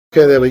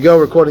Okay, there we go.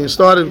 Recording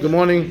started. Good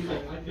morning.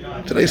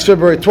 Today's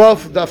February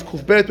 12th. Daf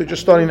Kuf Bet. We're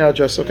just starting now,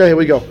 Jess. Okay, here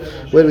we go.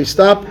 Where do we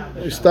stop?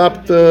 We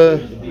stopped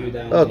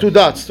 2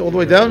 dots all the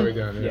way down.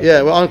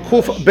 Yeah, we're on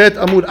Kuf Bet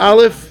Amud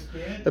Aleph,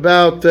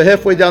 about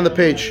halfway down the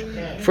page.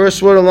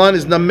 First word on line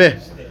is Nameh.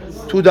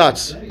 2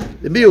 dots. Right?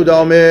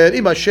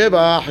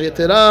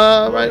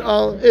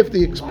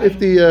 If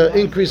the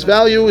increased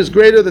value is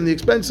greater than the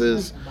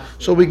expenses,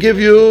 so we give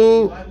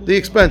you the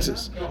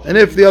expenses. And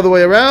if the other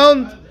way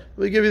around,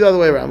 we give you the other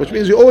way around, which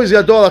means you always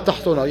yadol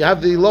tachtona. You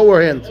have the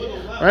lower hand,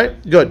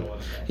 right? Good.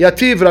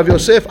 Yativ Rav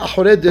Yosef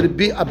achored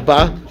Rabbi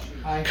Abba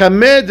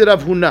kamed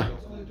Rav Huna.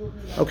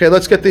 Okay,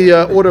 let's get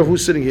the order of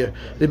who's sitting here.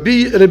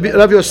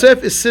 Rav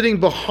Yosef is sitting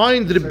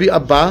behind Rabbi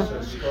Abba,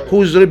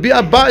 whose Rabbi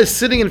Abba is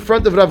sitting in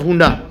front of Rav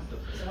Huna.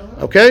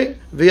 Okay,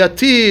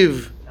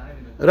 V'yativ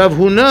Rav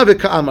Huna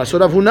v'ka'amar. So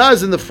Rav Huna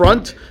is in the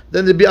front,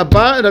 then Rabbi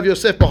Abba and Rav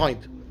Yosef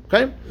behind.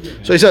 Okay,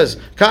 so he says,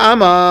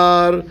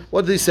 Ka'amar,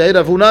 what did he say?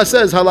 Rav Huna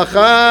says,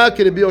 Halacha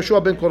ki Rabbi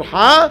Yoshua ben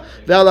Korha,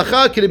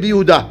 ve'halacha ki Rabbi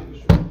Yehuda.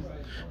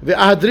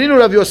 Ve'ahadrinu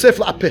Rav Yosef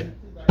la'apeh.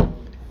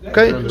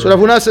 Okay, so Rav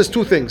Huna says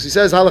 2 things. He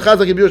says, Halacha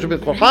like Rabbi Yoshua ben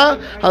Korha,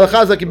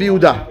 Halacha like Rabbi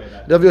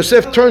Yehuda. Rav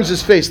Yosef turns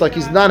his face like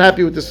he's not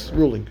happy with this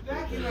ruling.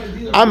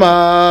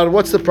 Amar,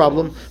 what's the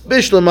problem?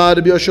 Bishlama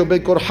Rabbi Yoshua ben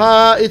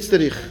Korha,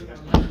 itzterich.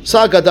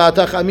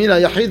 Sagadatach amina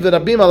yachid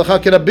ve'rabim,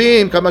 halacha ki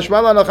rabim,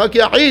 kamashmala halacha ki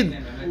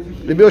yachid.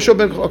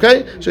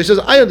 Okay, so he says,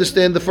 I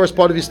understand the first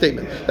part of your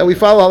statement that we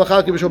follow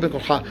halakha ki b'shor ben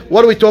korha.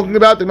 What are we talking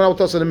about? The Gemara will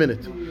tell us in a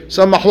minute.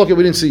 Some mahloket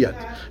we didn't see yet,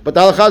 but the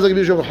halakha ki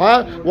b'shor ben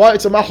korha. Why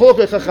it's a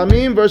mahloket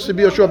chachamim versus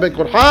b'shor ben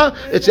korha?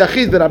 It's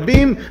yachid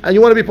v'rabim, and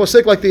you want to be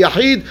posek like the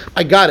yachid.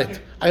 I got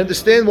it. I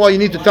understand why you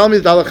need to tell me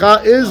that the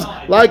halakha is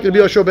like the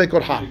b'shor ben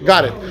korha.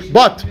 Got it.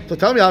 But to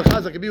tell me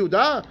halakha like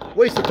Yehuda,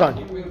 waste of time.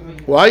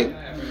 Why?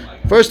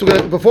 First,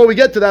 before we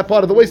get to that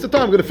part of the waste of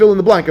time, we're going to fill in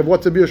the blank of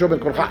what's the Biyosho ben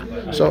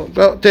Korha. So,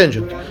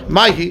 tangent.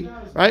 Maihi,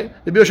 right?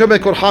 The Biyosho ben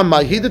Korha,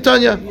 Maihi, the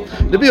Tanya.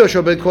 The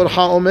Biyosho ben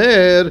Korha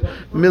omer,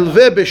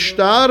 milve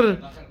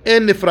beshtar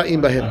en nifra'im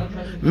bahen.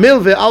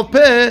 Milve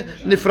alpe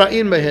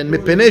nifra'im bahen.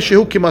 Mipene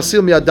shehu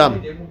kimasil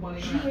miadam.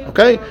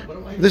 Okay?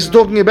 This is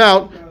talking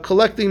about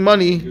collecting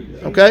money,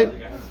 okay,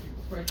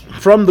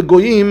 from the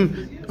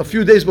Goyim a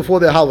few days before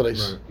their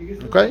holidays.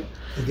 Okay?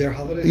 Their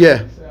holidays?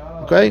 Yeah.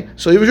 Okay,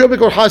 so Yevusha ben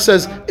Korha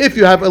says if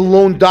you have a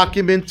loan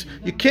document,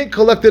 you can't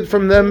collect it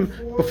from them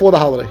before the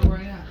holiday,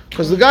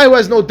 because the guy who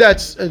has no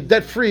debts,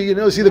 debt free,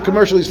 you see the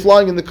commercial, he's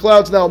flying in the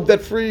clouds now, I'm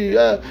debt free.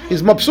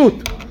 He's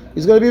mabsut.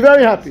 He's going to be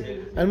very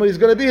happy, and when he's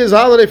going to be his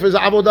holiday for his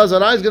avodah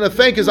zarah, he's going to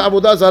thank his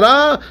avodah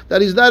zarah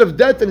that he's not of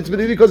debt, and it's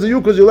because of you,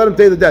 because you let him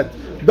pay the debt.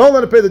 Don't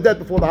let him pay the debt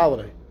before the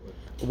holiday.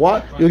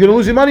 What? You're going to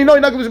lose your money? No,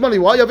 you're not going to lose your money.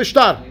 Why? You have a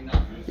shtar.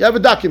 You have a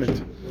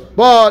document.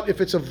 But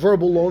if it's a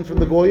verbal loan from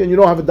the goy and you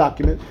don't have a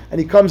document, and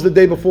he comes the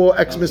day before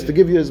Xmas to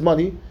give you his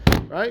money,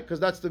 right? Because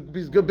that's the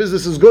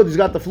business is good. He's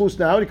got the flus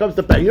now, and he comes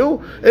to pay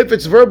you. If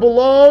it's verbal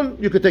loan,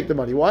 you could take the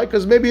money. Why?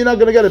 Because maybe you're not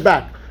going to get it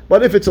back.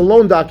 But if it's a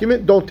loan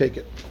document, don't take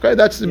it. Okay,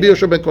 that's the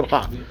Biyosho ben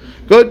Korha.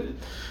 Good.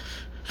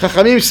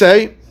 Chachamim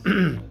say.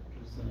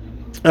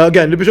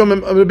 Again, Rabbi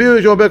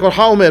Yosef ben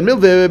Korha omer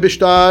milve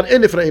b'shtar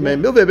en nifra'im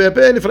milve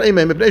be'pe en nifra'im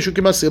mepnei shu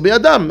kimasil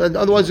bi'adam.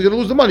 Otherwise, you're going to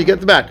lose the money.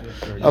 Get it back.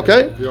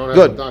 Okay,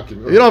 good. If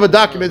you don't have a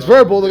document, it's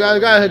verbal. The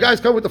guys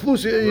come with the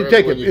flus. You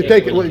take it. You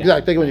take it.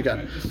 Exactly. Take it when you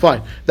can.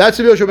 Fine. That's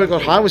Rabbi Yosef ben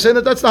Korha. We're saying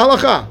that's the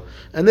halakha,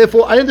 and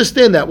therefore I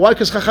understand that. Why?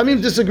 Because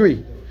Chachamim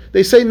disagree.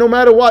 They say no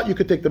matter what, you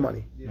could take the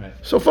money.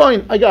 So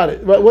fine, I got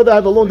it. Whether I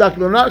have a loan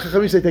document or not,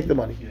 Chachamim say take the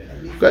money.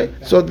 Okay,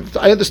 so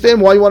I understand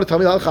why you want to tell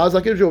me that halakha is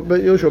like Yosef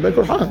ben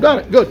Korha. Got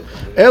it. Good.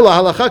 Ela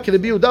halakha ki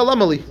Rabbi Yehuda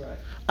lamali.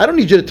 I don't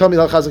need you to tell me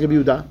that halakha is like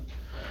Rabbi Yehuda.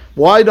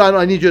 Why do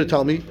I need you to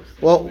tell me?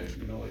 Well,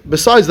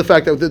 besides the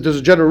fact that there's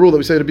a general rule that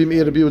we say Rabbi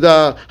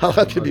Yehuda,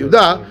 halakha ki Rabbi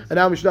Yehuda, and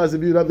now Mishnah is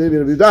Rabbi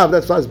Yehuda.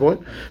 That's besides the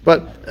point.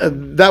 But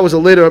that was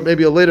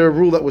maybe a later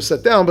rule that was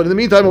set down. But in the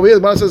meantime, over here,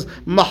 the Gemara says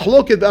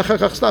mahloket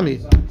ve'achakach stami.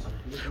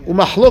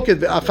 Umahloket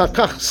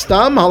ve'achakach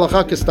stam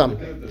halakha kistam.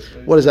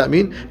 What does that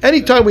mean?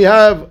 Anytime we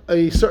have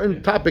a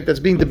certain topic that's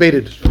being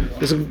debated,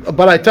 there's a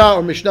baraita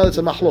or mishnah that's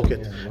a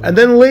mahloket, and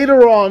then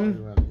later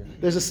on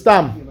there's a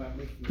stam,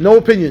 no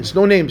opinions,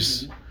 no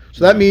names.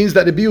 So that means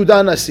that the Rabbi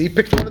Yehuda Nasi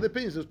picked one of the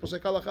opinions. There's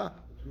posek halakha,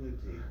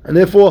 and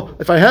therefore,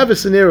 if I have a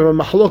scenario of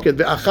a mahloket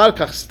ve'achar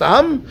kach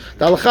stam,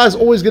 the halakha is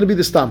always going to be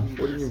the stam.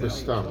 What do you mean the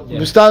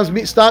stam?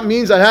 The stam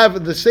means I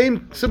have the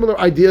similar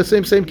idea,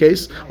 same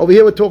case. Over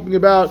here we're talking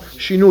about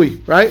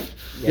shinui, right?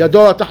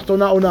 Yadol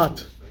tachtona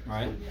onat.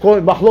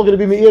 Mahloket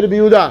Rabbi Meir Rabbi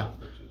Yehuda.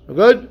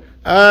 Good?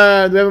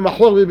 And we have a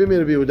mahloket Rabbi Meir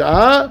Rabbi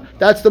Yehuda.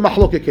 That's the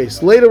mahloket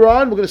case. Later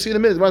on, we're going to see in a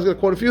minute. I'm going to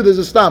quote a few. There's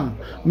a stam.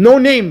 No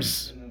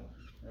names.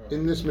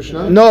 In this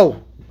Mishnah?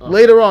 No.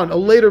 Later on, a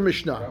later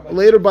Mishnah, a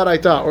later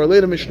Baraita, or a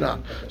later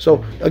Mishnah.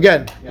 So,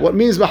 again, what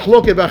means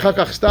mahloket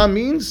v'achakach stam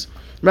means,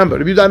 remember,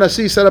 Rabbi Yehuda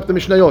Nasi set up the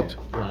Mishnayot.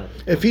 Right.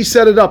 If he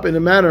set it up in a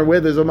manner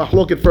where there's a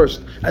mahloket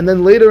first, and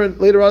then later on in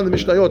the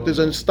Mishnayot there's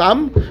a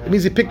stam, it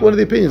means he picked one of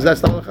the opinions. That's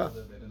the halakha.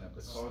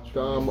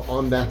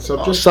 on that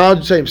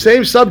subject?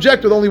 Same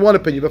subject with only one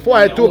opinion. Before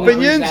I had two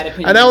opinions,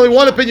 and now only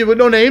one opinion with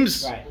no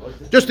names. Right.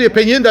 Just the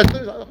opinion. That's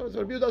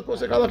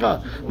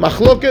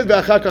machloket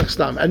ve'achar kach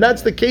stam, and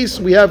that's the case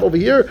we have over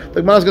here.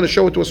 The Gemara is going to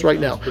show it to us right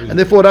now. And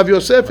therefore, Rabbi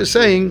Yosef is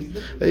saying,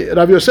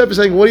 what do you say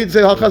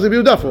halachas Rabbi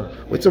Yehuda for?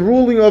 It's a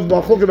ruling of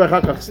machloket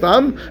ve'achar kach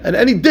stam, and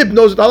any dib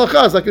knows that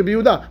halachas like Rabbi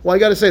Yehuda. Why you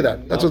got to say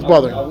that? That's what's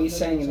bothering. Are we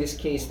saying in this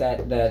case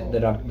that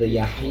the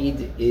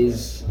Yahid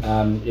is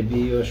Rabbi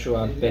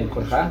Yoshua ben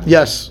Korcha?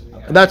 Yes.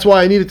 And that's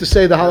why I needed to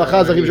say the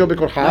halachas like Rabbi Yoshua ben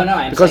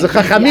Korcha, because the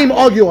chachamim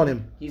argue on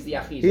him. He's the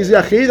Yahid. He's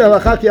Yachid,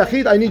 halachak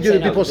Yachid. I need you to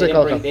be posek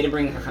halachah. They didn't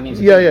bring the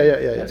Chachamim.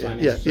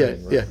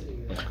 Yeah.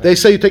 They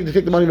say you take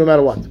the money no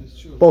matter what.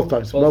 Both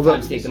times. Both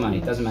times take the money.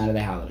 It doesn't matter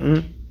the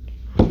holiday.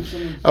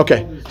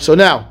 Okay, so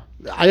now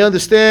I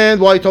understand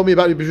why he told me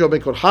about Rabbi Yoshua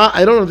ben Korcha.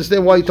 I don't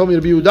understand why he told me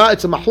Rabbi Yehuda.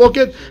 It's a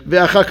machloket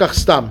ve'achar kach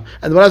stam,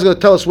 and the one is going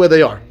to tell us where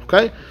they are.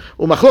 Okay,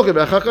 umachloket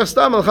ve'achar kach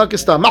stam, halachak kach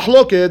stam.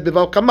 Machloket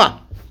Bava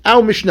Kama,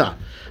 our Mishnah.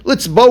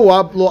 Let's bow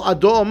up lo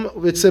adom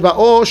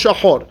v'tzeva'o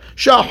shahor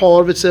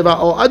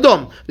v'tzeva'o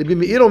adom. Rabbi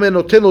Meir omer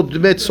noten lo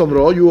dmet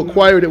somro. You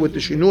acquired it with the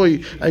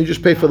shinui and you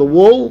just pay for the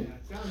wool.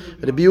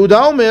 Rabbi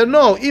Yehuda omer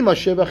no. Ima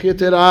shevach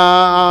yetera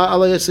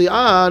ala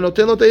yesi'ah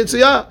noten lo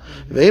te'yesi'ah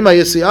ve'ima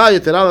yesi'ah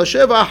yetera ala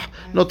shevach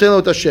noten lo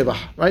ta'shevach.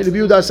 Right? Rabbi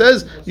Yehuda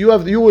says you were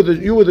the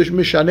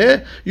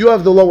mishaneh. You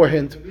have the lower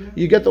hand.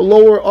 You get the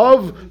lower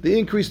of the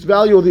increased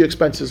value of the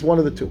expenses. One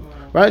of the two.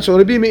 Right, so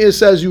Rabbi Meir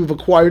says you've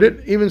acquired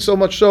it, even so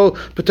much so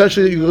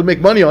potentially that you could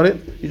make money on it.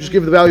 You just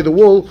give the value of the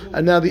wool,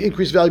 and now the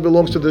increased value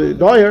belongs to the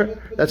dyer.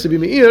 That's Rabbi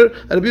Meir,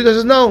 and Rabbi Yehuda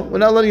says no, we're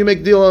not letting you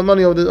make deal on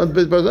money on the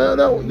business.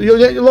 No, you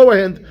get your lower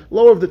hand,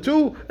 lower of the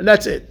two, and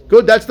that's it.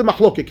 Good, that's the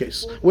machloket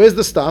case. Where's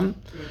the stam?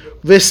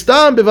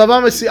 V'stam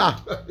b'vava mesi'ah.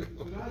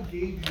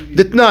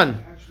 Ditnan.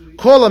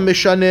 Kol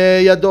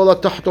ha'mishaneh yado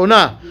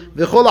la'tachtona,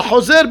 v'chol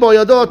ha'chozer bo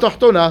yado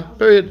la'tachtona.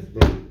 Period.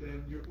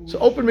 So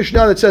open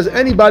Mishnah that says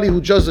anybody who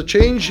does a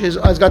change has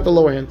got the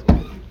lower hand.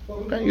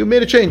 Okay, you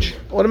made a change,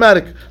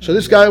 automatic. So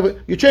this guy,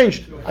 you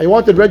changed. I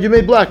wanted red, you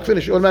made black.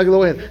 Finish, automatic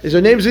lower hand. Is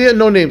there names here?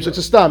 No names. It's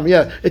a stam.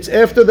 Yeah, it's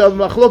after the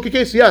machloket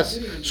case. Yes.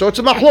 So it's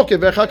a machloket.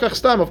 Ve'chakach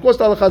stam. Of course,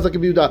 the halachah is like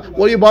Rabbi Yehuda.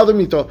 What are you bothering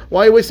me to?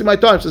 Why are you wasting my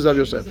time? Says Rav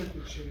Yosef.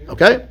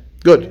 Okay,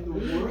 good.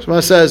 So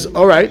it says,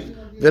 all right.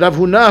 The Rav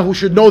Huna, who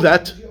should know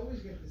that,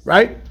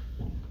 right?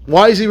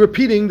 Why is he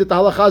repeating that the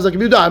halakha is like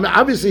Rabbi Yehuda? I mean,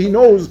 obviously he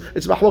knows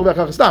it's machlok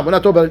ve'achar stam. We're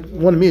not talking about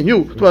one me and you.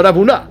 We're talking about Rav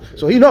Huna.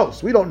 So he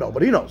knows. We don't know,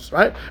 but he knows,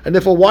 right? And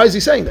therefore, why is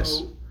he saying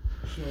this?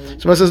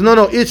 Someone says, no,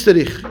 it's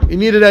terich. You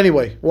need it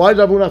anyway. Why did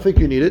Rav Huna think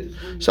you need it?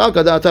 Sal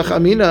kadatach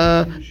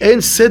amina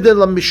en seder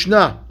la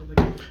mishnah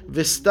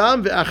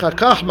v'stam ve'achar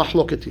kach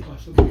machloketi.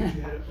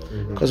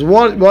 Because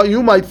what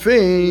you might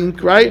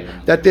think, right,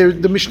 that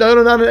the mishnah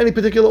are not in any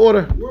particular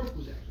order.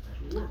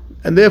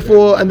 And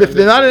therefore, and if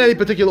they're not in any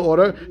particular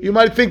order, you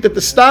might think that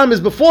the stam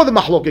is before the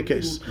machloket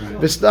case.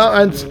 The stam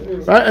and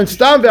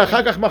stam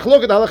ve'achakach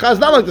machloket halakha is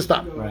not like the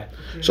stam. Right.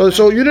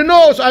 So you didn't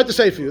know, so I had to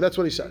say for you. That's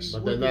what he says.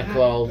 But then that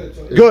klal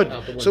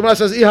good. So when I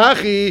says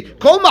ihachi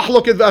kol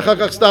machloket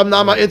ve'achakach stam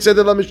nama in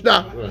seder la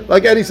mishnah.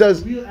 Like Eddie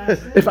says,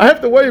 if I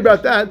have to worry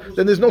about that,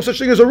 then there's no such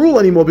thing as a rule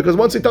anymore. Because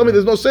once they tell me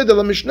there's no seder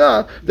la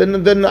mishnah,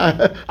 then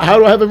how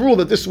do I have a rule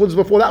that this one's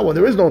before that one?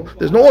 There's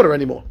no order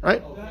anymore,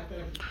 right?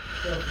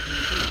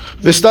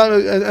 You could say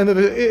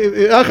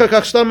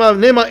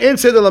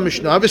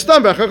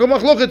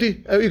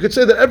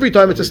that every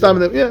time it's a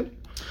stam. Yeah.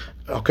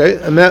 Okay,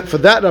 and that for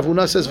that Rav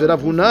Huna says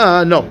Rav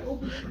Huna no.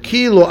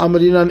 Kilo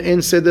amrinan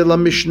en seder la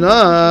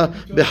mishnah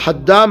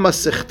behadda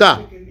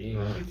masechta,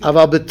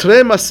 aval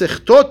betre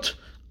masechtot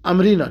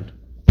amrinan.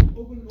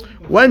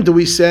 When do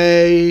we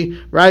say,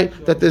 right,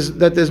 that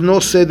there's no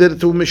seder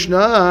to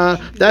Mishnah?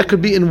 That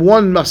could be in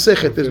one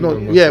masechet. There's no,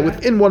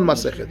 within one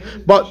masechet.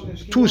 But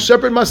two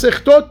separate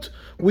masechtot,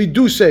 we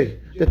do say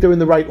that they're in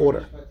the right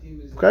order.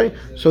 Okay,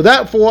 so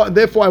therefore,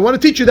 I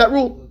want to teach you that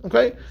rule.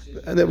 Okay,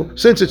 and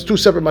since it's two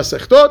separate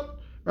masechtot,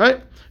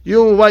 right,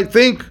 you might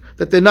think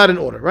that they're not in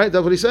order. Right,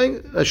 that's what he's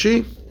saying.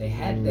 They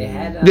had.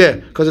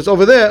 Because it's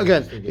over there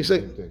again. He's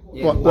saying,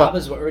 what?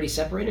 Babas were already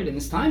separated in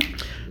this time.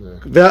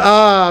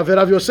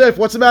 Rav Yosef,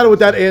 what's the matter with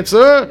that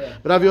answer?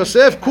 Rav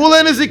Yosef,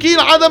 kulen ezikin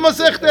adam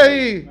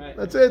masechtehi.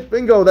 That's it.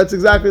 Bingo. That's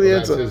exactly the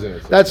answer.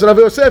 That's Rav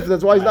Yosef.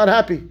 That's why he's not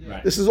happy.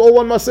 Right. This is all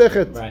one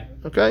masechet. Right.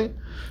 Okay.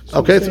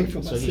 So he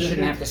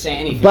shouldn't have to say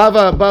anything.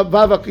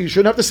 Bava, you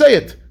shouldn't have to say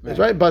it. That's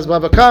right.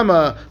 Bava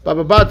Kama,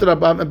 Bava Batra,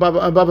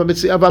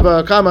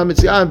 Bava Kama,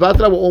 Mitziah, and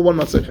Batra were all one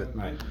masechet.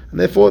 Right. And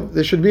therefore,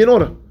 they should be in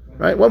order.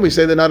 Right. When we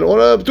say they're not in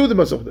order, two of them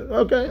are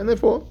okay, and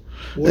therefore.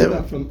 What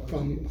about from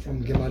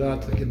Gemara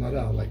to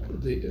Gemara, like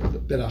the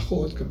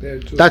Berachot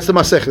compared to? That's the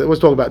Masechet. That was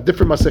talking about.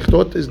 Different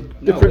Masechtot is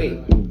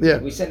different. No, wait. Yeah.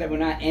 We said that we're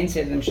not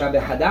answered them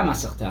Shabbat Hada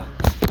Masechta.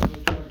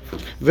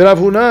 V'Rav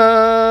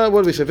Huna,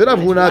 what do we say? V'Rav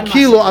Huna,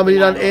 Kilo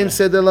Amrinan En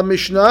Seder La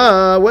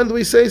Mishnah. When do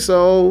we say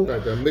so?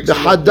 The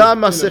Hada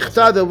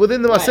Masechta.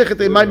 Within the Masechet,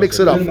 they might mix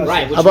it up.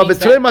 Right. About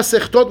Betrei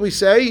Masechtot, we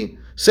say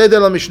Seder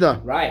LaMishnah.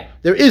 Right.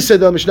 There is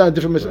Seder LaMishnah in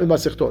different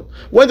Masechtot.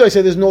 When do I say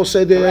there's no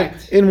Seder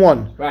Correct. in one?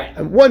 Right.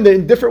 And one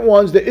in different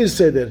ones there is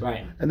Seder.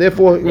 Right. And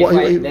therefore he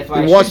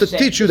wants to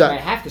teach you that. I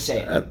have to say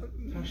it.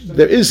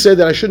 There is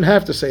Seder. I shouldn't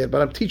have to say it, but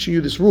I'm teaching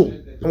you this rule.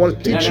 I want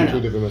to teach you.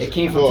 No. It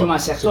came from two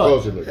Masechtot.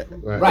 Supposedly.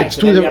 Right. It's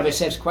So two then different- Rabbi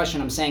Yosef's question,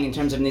 I'm saying in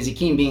terms of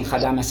Nizikim being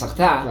Chada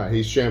Masechta. Right,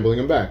 he's shambling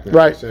him back. Now.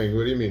 Right. He's saying,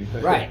 what do you mean?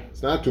 Right.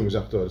 It's not two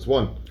Masechtot, it's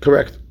one.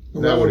 Correct.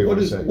 Now what do you want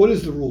to say? What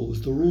is the rule?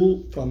 Is the rule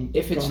from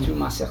If it's from, two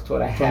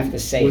Masechtot, I have to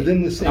say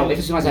within it. the same- No, if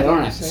it's two Masechtot, I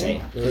don't have to say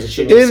it. Because it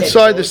should be a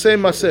Inside the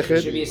Seder. same It should be Masechet. a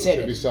It should be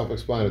Seder.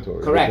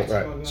 self-explanatory. Correct.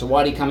 Right. So why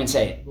do you come and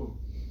say it?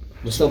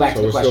 We're still back So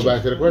to the we're question. still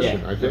back to the question,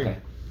 Yeah. I think. Okay.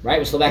 Right,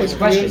 we're still back to the we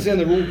question. understand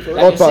the rule for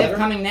Rabbi Opa. Yosef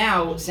coming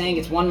now saying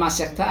it's one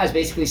Masechta is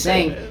basically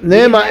saying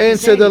Nema en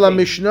Seder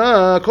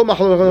LaMishnah. Kol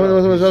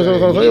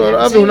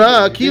Rav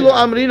Huna ki lo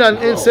amrinan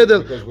en Seder.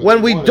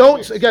 When we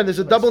don't, again, there's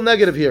a double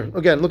negative here.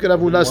 Again, look at Rav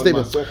Huna's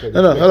statement.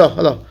 No,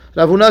 hello.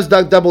 Rav Huna's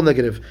double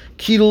negative.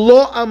 Ki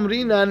lo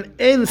amrinan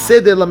en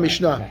Seder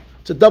LaMishnah.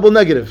 It's a double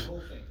negative.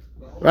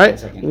 Right?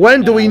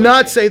 When do we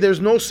not say there's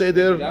no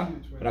Seder?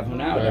 Rav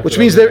Huna. Which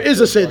means there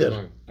is a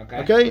Seder.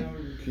 Okay?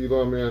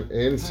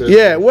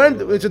 Yeah,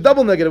 when it's a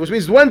double negative, which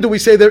means when do we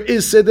say there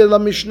is Seder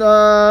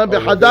LaMishnah?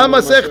 B'chada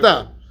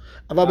Masechta.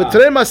 Aval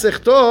b'trei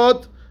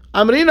Masechtot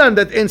amrinan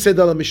that en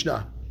Seder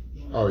LaMishnah.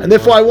 And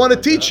therefore I want to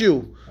teach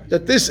you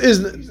that this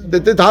is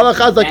that the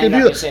halakha is like And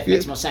Rabbi Yosef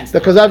makes more sense.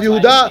 because of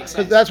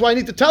Yehuda. That's why I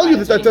need to tell you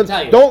Right, that that's what I need to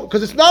tell you. don't,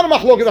 because it's not a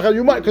machloket.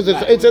 You might, because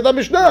it's en Seder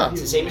LaMishnah.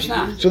 It's the same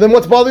Mishnah. So then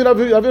what's bothering Rav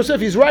Yosef?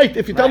 He's right.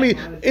 If you tell me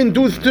in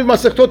two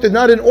Masechtot they're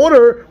not in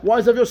order, why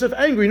is Rav Yosef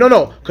angry?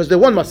 No, because they're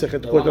one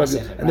Masechet. one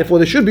Masechet, And right. therefore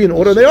they should be in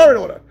order. They are in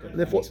order. And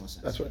therefore, Makes more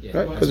sense. that's right. Yeah,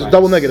 Right? that's Because it's right.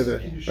 double negative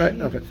there.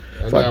 Right? Okay.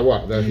 And Fine. now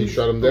what? That he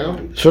shut him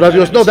down? So Rav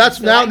Yosef, no, that's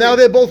now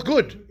they're both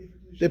good.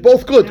 They're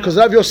both good because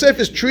Rav Yosef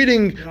is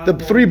treating the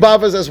three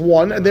bavas as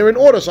one, and they're in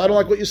order. So I don't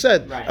like what you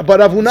said. Right. But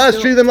Rav Huna is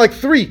treating them like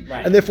three,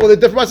 Right. and therefore they're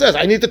different. Says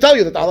I need to tell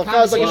you that the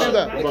halakha is like you do The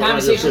that.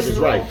 conversation is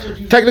right.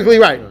 Technically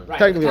right. Right.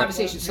 Technically The right.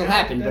 conversation still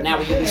happened, but now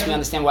at least we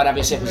understand why Rabbi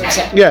Yosef was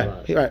upset. Yeah,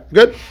 right.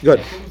 Good.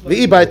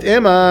 V'ibait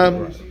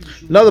ema.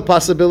 Another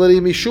possibility.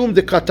 Mishum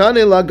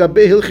dekatane la gabe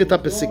hilchita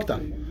pesikta.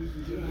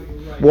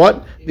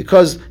 What?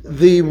 Because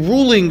the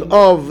ruling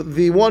of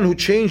the one who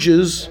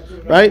changes,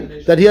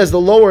 right, that he has the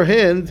lower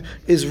hand,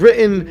 is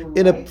written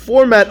in a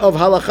format of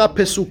halacha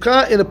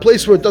pesuka in a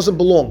place where it doesn't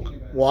belong.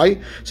 Why? It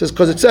says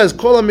because it says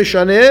kol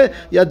mishaneh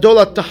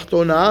yadola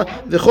tachtona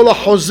v'chol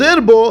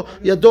hozer bo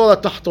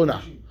yadola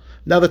tachtona.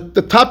 Now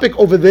the topic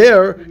over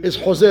there is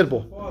hozer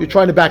bo. You're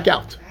trying to back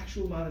out.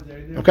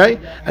 Okay?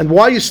 And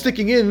why are you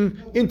sticking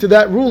into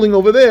that ruling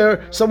over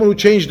there, someone who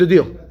changed the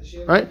deal?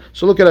 Right?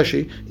 So look at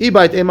Rashi.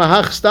 Ibait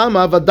emahach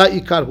stama vadai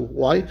ikarhu.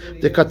 Why?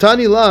 The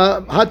katani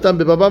la hatam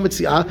bebaba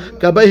mitziah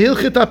gabay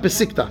hilchita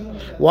pesikta.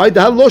 Why?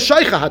 The lo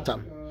shaycha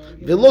hatam.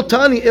 ולא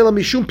תני אלא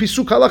משום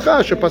פיסוק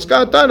הלכה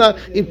שפסקה התנא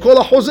עם כל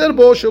החוזר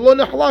בו שלא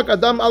נחלק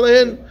אדם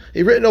עליהן.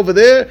 He written over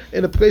there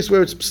in a place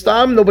where it's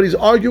stam, nobody's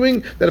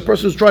arguing that a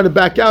person who's trying to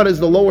back out has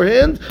the lower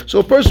hand. So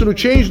a person who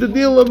changed the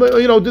deal,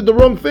 did the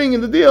wrong thing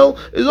in the deal,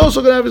 is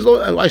also going to have his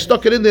lower. I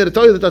stuck it in there to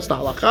tell you that that's the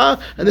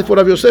halakha, and therefore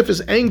Rav Yosef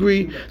is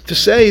angry to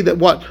say that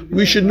what?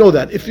 We should know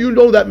that. If you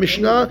know that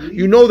Mishnah,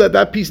 you know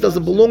that piece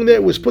doesn't belong there,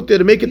 it was put there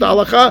to make it the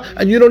halakha,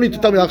 and you don't need to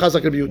tell me halakha is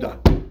like Rabbi Yehuda.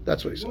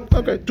 That's what he said.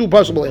 Okay, two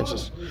possible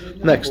answers.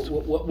 Next.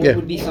 What Yeah.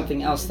 would be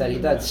something else that he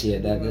does here?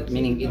 That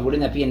meaning,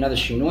 wouldn't that be another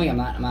shinui? I'm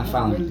not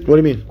following. What do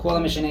you mean? כל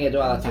המשנה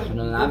ידוע על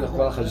התחתונה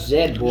וכל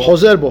החוזר בו.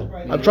 Hozer bo.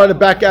 I'm trying to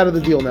back out of the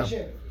deal now.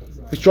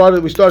 We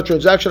started a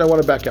transaction, I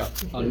want to back out.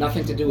 Oh,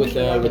 nothing to do with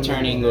the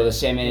returning or the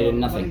semen,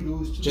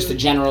 nothing. Just a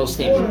general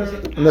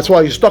statement. And that's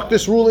why you stuck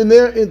this rule in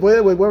there. We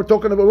weren't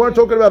talking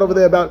about over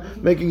there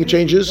about making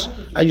changes,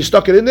 and you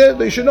stuck it in there.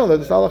 Then you should know that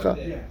it's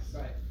halakha.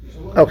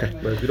 Okay.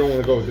 But if you don't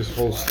want to go with this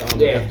whole style,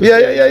 Yeah.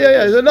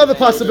 Yeah. There's another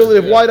possibility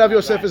of why Rav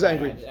Yosef is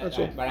angry. That's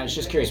all. But I was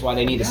just curious why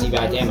they need to see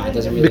Bava Kama. It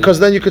doesn't really. Because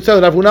then you could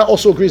tell that Rav Huna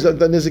also agrees that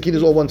the Nizikin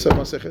is all one set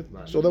Masechet.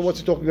 So then what's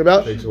he talking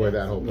about? takes away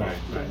that whole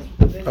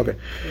point. Okay.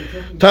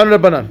 Tan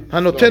Rabbanan.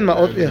 Hanoten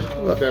ma'ot.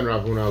 Yeah. Then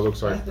Rav Huna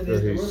looks like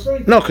he's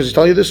No, because he's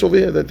telling you this over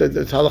here. That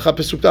it's halakha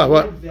pesukta.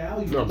 What?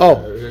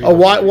 no.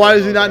 Why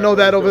does he not know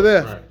that over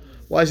there?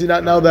 Why does he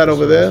not know that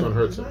over This there? one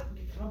hurts him.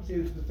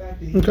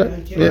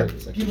 Okay. Yeah.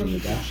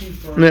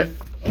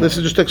 This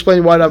is just to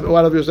explain why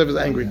Rav Yosef is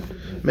angry.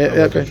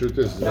 The Okay. truth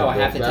is, No, I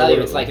have to tell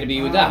you, it's like Rabbi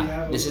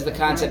Yehuda. This is the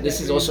concept.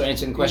 This is also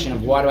answering the question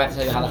of why do I have to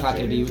tell you halakha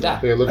Rabbi Yehuda?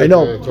 Hey, look I at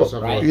know. the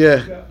Tosafot. Right.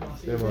 Yeah.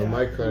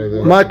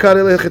 מה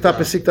קרא לחטא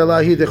פסיקתא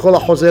להיא דכל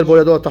החוזר בו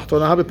ידו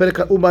התחתונה בפרק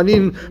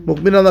אומנין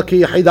מוקמין לה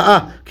כיחידאה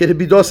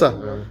כרבידוסה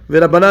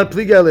ורבנן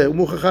פליגי עליה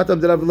ומוכחתם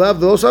דרב לאו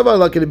ולא סבר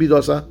לה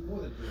כרבידוסה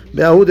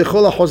בהוא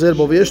דכל החוזר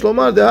בו ויש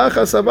לומר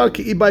דאחא סבר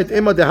כי אי בית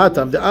אמה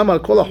דהתם דאמר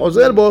כל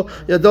החוזר בו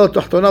ידו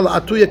התחתונה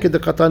לעטויה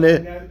כדקתנה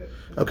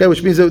Okay,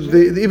 which means that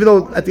even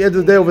though at the end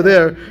of the day over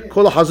there,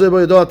 Kol HaChazir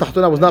B'Yado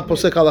HaTachtona was not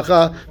posek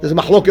halacha, there's a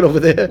mahloket over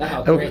there.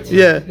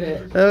 Yeah.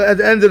 At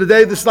the end of the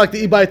day, this is like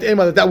the Ibayit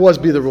Ema, that was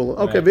be the rule.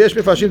 Okay, V'yesh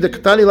mifashim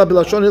dekatani la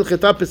bilashon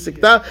hilcheta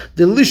pesikta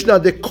delishna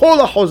de Kol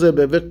HaChazir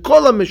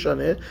Ve'Kol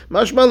HaMishaneh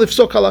mashma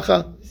lifsok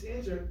halacha.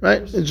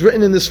 Right? It's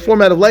written in this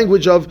format of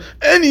language of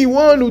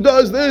anyone who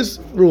does this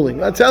ruling.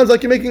 That sounds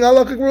like you're making a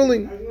halakhic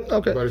ruling.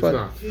 Okay, but it's fine.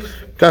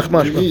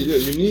 not. You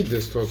You need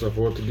this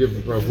Tosafot to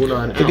give Rav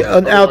Huna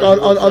an out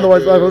on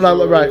otherwise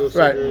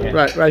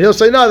right. He'll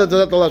say no, that's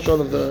the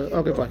lashon of the.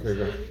 Okay, fine.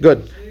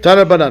 Good.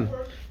 Tana Banan.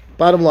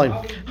 Bottom line.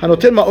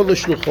 Hanoten ma'od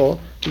l'shlucho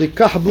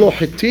likach blo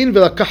chitin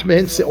v'lakach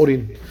mehen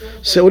seorin.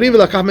 Seorin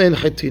v'lakach mehen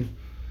chitin.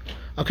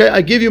 Okay,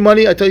 I give you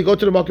money. I tell you go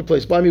to the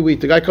marketplace, buy me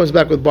wheat. The guy comes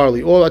back with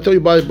barley. Or I tell you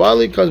buy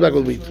barley, comes back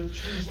with wheat.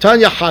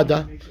 Tanya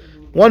Hada.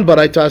 One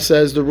baraita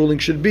says the ruling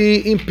should be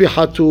im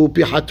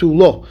pihatu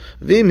lo,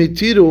 vim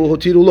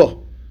hitiru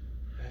lo.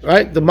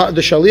 Right? The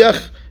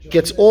shaliach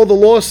gets all the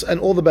loss and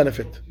all the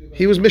benefit.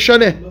 He was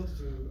mishaneh,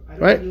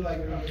 right?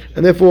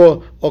 And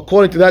therefore,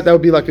 according to that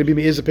would be like Rabbi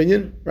Meir's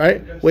opinion,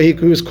 right? Where he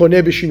was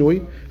koneh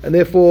b'shinui, and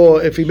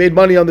therefore, if he made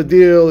money on the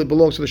deal, it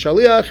belongs to the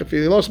shaliach. If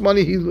he lost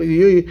money,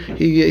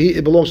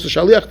 it belongs to the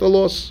shaliach the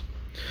loss.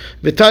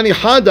 V'tani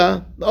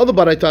hada, the other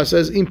baraita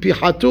says im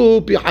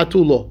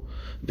pihatu lo.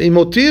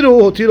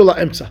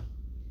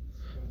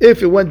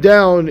 If it went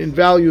down in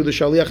value, the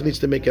shaliach needs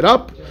to make it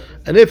up,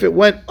 and if it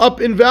went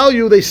up in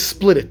value, they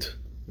split it.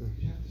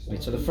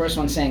 Wait, so the first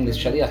one saying the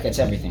shaliach gets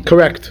everything.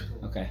 Correct.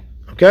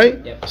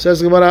 Okay. Yep.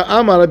 Says Gemara,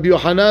 Amar Rabbi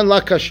Yohanan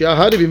la kashya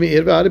Rabbi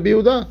Meir v'Rabbi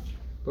Yehuda.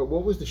 But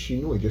what was the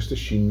shinui? Just the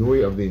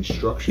shinui of the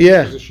instruction?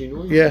 Yeah. Was the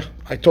shinui? Yeah.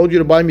 I told you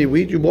to buy me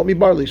wheat. You bought me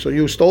barley. So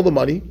you stole the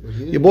money.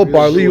 You bought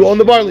barley. You own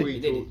the barley.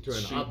 To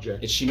an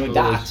object. It's shinui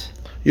dat.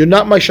 You're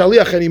not my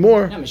shaliach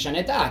anymore. No,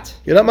 mishaneh dat.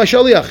 You're not my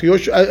shaliach. Your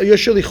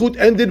shalichut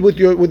ended with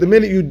the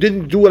minute you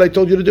didn't do what I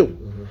told you to do.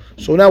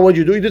 So now what did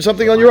you do? You did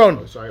something on your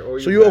own. So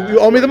you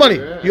owe me the money.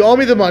 You owe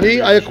me the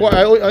money. I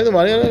owe the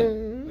money.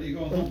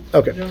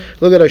 Okay.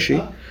 Look at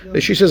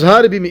Rashi. She says, "Ha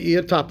Rabbi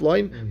Meir." Top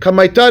line.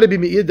 Kamaita Rabbi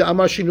Meir da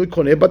amar shinui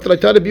koneh, but Rabbi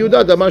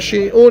Yehuda da amar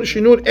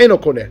shinui eno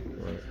koneh.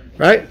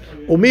 Right?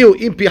 Umiu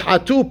im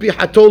pihatu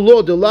pihato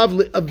lo de lav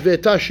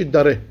le'aveta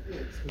shidare.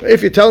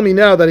 If you tell me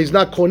now that he's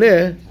not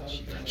koneh,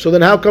 so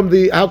then how come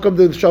the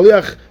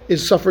shaliach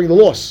is suffering the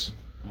loss?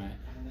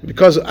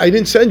 Because I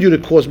didn't send you to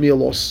cause me a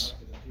loss,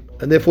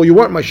 and therefore you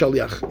weren't my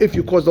shaliach. If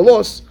you caused the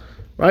loss,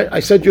 right? I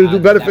sent you to do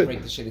benefit.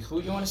 Break the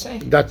shalichut, you want to say?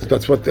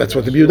 That's what the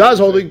Yehuda is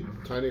holding.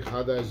 Tani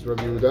Hada is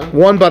Rabbi Yehuda.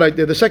 One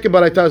baraita. The second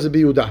baraita is the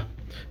Yehuda.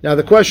 Now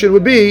the question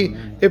would be,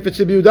 if it's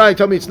the Yehuda, you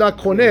tell me it's not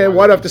koneh,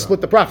 why do I have to split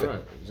the profit?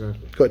 Right,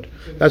 exactly. Good.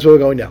 That's where we're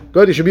going now.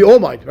 Good. It should be all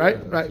mine, right?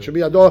 Right. It should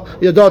be yado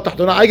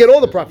tachtona. I get all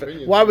the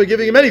profit. Why are we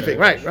giving him anything?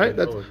 Right.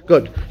 That's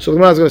good. So the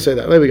Gemara is going to say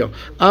that. There we go.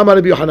 Amar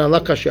Rabbi Yohanan la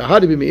kashya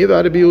Rabbi Meir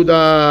Rabbi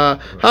Yehuda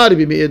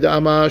Rabbi Meir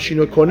Amar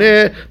shinui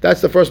koneh.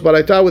 That's the first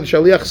baraita where the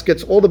shaliach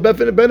gets all the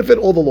benefit,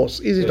 all the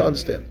loss. Easy to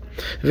understand.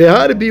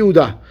 Ve'ha Rabbi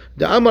Yehuda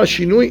the Amar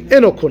shinui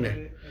eno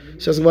koneh.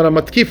 Says Gemara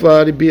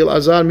Matkifa Rabbi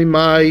Elazar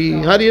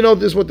mimai. How do you know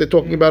this is what they're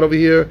talking about over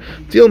here?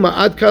 Tilma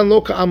adkan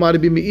lo ka'amar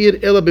Rabbi Meir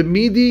ela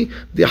b'midi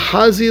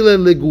dehazile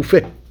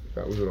legufeh.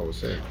 That was what I was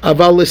saying.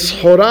 Aval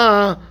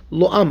l'schora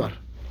lo amar.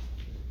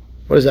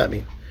 What does that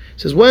mean? It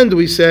says, when do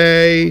we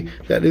say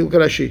that? Look at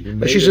Rashi.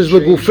 Rashi says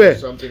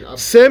legufeh.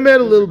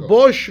 Semer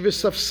lilbosh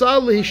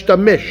v'safsal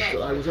lehishtamesh.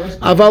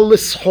 Aval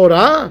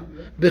l'schora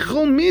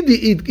b'chol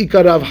midi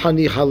ikarav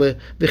hanicha le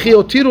v'chi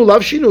otiru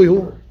lav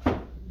shinuihu.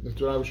 That's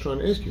what I was trying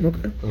to ask you.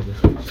 Okay.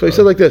 So he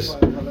said like this.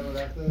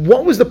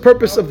 What was the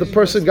purpose of the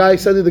guy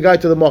sending the guy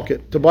to the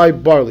market to buy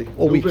barley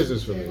or wheat?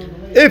 Business for me.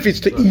 If it's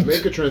to eat.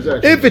 Make a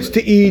transaction. If it's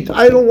to eat,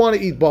 I don't want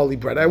to eat barley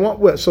bread. I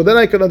want so then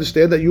I can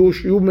understand that you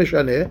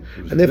mishaneh,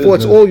 and therefore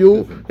it's all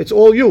you. It's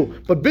all you.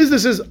 But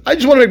businesses, I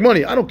just want to make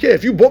money. I don't care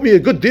if you bought me a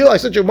good deal. I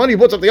sent you money. You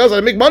bought something else.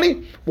 I make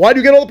money. Why do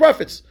you get all the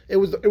profits? It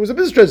was a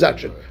business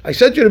transaction. I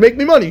sent you to make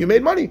me money. You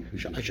made money.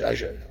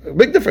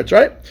 Big difference,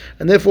 right?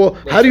 And therefore,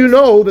 how do you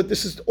know that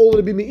this is all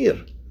to be meir?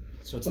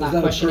 So it's not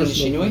questioning the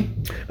shinui?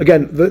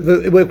 Again,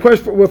 we're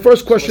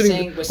first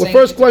questioning the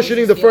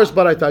first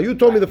baraita. You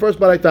told me the first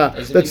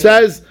baraita that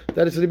says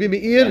that it's Rabbi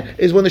Meir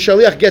is when the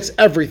shaliach gets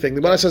everything.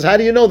 The Gemara says, how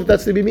do you know that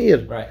that's Rabbi Meir?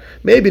 Right.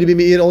 Maybe Rabbi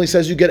Meir only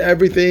says you get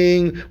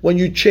everything when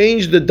you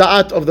change the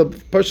da'at of the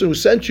person who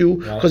sent you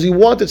because he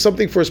wanted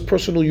something for his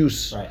personal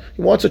use. Right.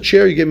 He wants a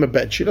chair, you give him a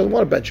bench. He doesn't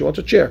want a bench, he wants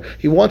a chair.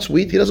 He wants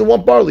wheat, he doesn't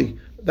want barley.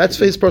 That's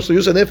for his personal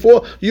use, and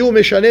therefore you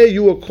mishaneh,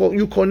 you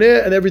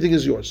koneh, and everything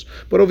is yours.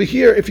 But over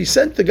here, if he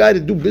sent the guy to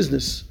do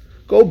business,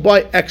 go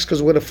buy X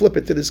because we're going to flip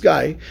it to this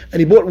guy, and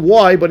he bought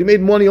Y, but he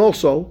made money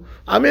also.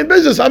 I'm in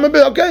business. I'm a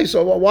bit okay.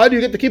 So why do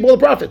you get to keep all the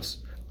profits?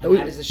 And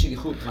how does the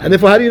shalichut plan? And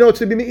therefore, how do you know it's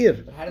to be meir?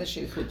 But how does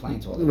the shalichut plan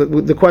to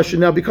all The question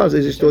now becomes: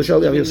 is he still a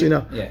shaliach? You'll see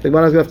now. Yeah. The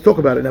Gemara is going to have to talk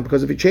about it now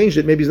because if he changed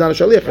it, maybe he's not a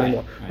shaliach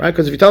anymore, right?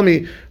 Because if you tell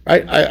me,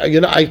 right,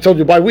 I told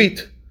you to buy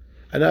wheat,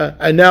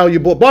 and now you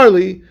bought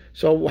barley.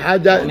 So how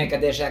that? You make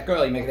a dish that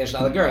girl, you make a dish that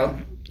other girl.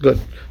 Good.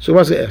 So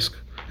what's the ask?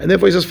 And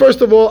therefore he says,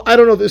 first of all, I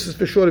don't know if this is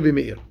for sure to be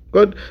me'ir.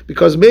 Good?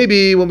 Because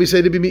maybe when we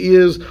say to be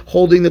me'ir is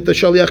holding that the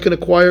shaliach can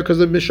acquire because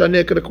the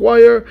mishaneh can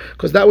acquire,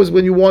 because that was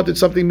when you wanted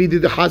something midi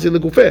the hazi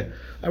legufeh.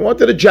 I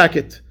wanted a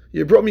jacket.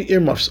 You brought me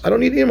earmuffs. I don't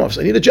need earmuffs.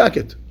 I need a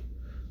jacket.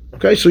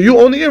 Okay? So you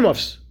own the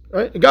earmuffs.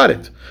 Right? I got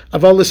it.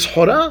 Aval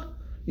l'shora,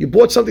 you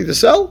bought something to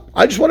sell?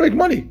 I just want to make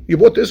money. You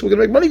bought this, we're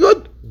going to make money,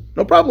 good.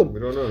 No problem. We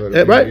don't know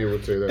that. Right?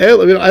 Would say that.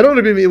 I don't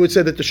know if he would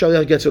say that the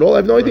shaliach gets it all. I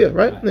have no idea,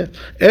 right?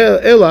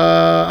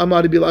 Ela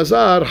amar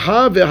bilazar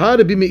ha veha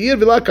Rabbi Meir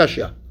v'la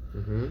kashya,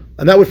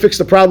 and that would fix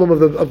the problem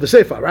of the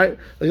sefer, right?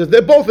 Because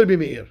they're both Rabbi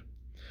Meir.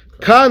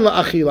 Kan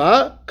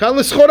la'achila, kan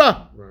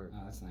l'schora.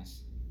 That's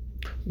nice.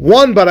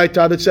 One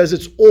baraita that says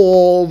it's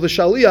all the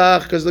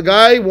shaliach because the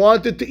guy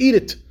wanted to eat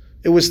it.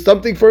 It was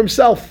something for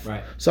himself.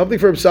 Right. Something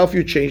for himself.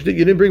 You changed it.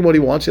 You didn't bring what he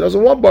wants. He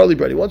doesn't want barley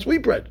bread. He wants wheat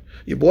bread.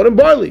 You bought him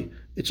barley.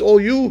 It's all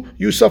you.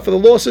 You suffer the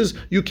losses.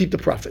 You keep the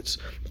profits.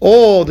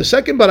 Oh, the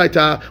second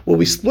baraita where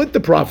we split the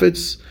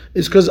profits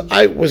is because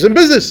I was in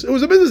business. It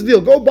was a business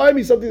deal. Go buy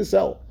me something to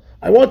sell.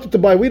 I wanted to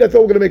buy wheat. I thought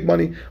we were going to make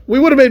money. We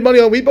would have made money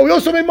on wheat, but we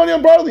also made money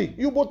on barley.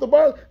 You bought the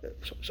barley.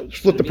 So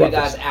split the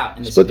profits. You guys out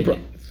in this Split the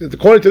profits.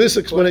 According to this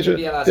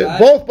explanation,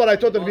 both, but I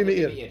thought that would be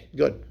me'ir.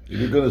 Good. If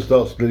you're going to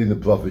start splitting the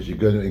profits, you're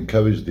going to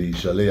encourage the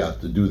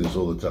shaliach to do this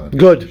all the time.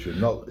 Good. You should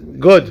not.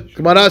 Good.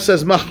 Gemara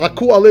says,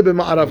 "Machaku aleh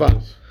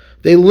b'ma'arava."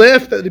 They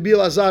laughed at Rabbi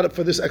Elazar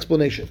for this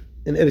explanation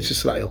in Eretz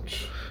Yisrael.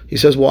 He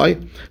says, why?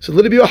 So,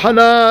 Rabbi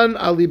Yohanan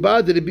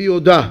alibad Rabbi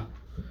Yoda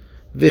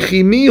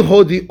v'chimi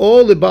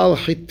hodi'o lebal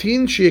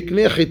chitin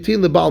sheyekneh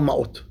chitin lebal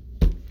ma'ot.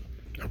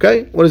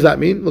 Okay, what does that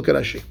mean? Look at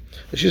Rashi.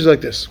 Rashi's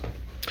like this.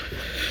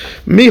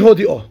 Mi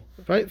hodi'o.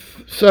 Right?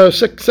 So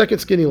second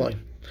skinny line.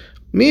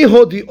 Mi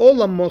hodi'o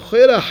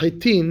lamocher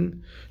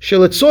hachitin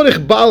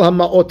sheletzorich ba'al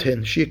ha'ma'ot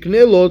hen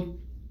sheyekneh lo,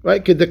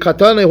 right?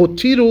 Kedekatane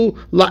hotiru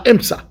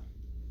la'emtza.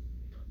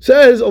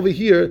 Says over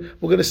here,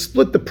 we're going to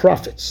split the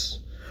profits.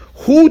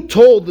 Who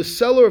told the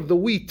seller of the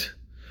wheat,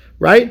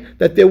 right,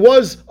 that there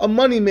was a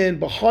money man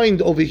behind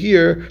over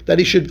here that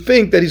he should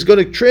think that he's going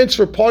to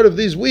transfer part of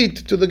this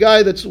wheat to the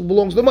guy that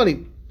belongs the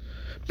money?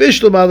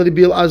 Bishlam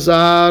al-Rabbi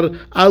Azar,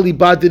 Ali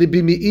Bad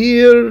Rabbi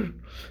Meir,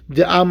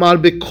 de Amar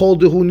bekol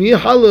dehu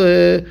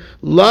nihale,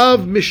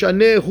 lav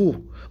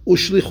mishanehu,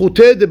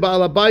 ushlichute de Baal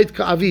Habayit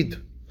ka'avid.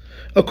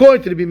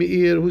 According to the Rabbi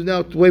Meir, who's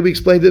now the way we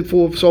explained it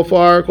for so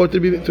far, according to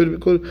the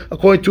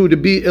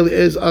Rabbi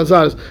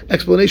Elazar's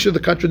explanation of the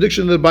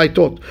contradiction that the Rabbi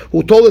taught,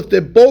 who told us they're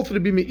both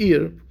Rabbi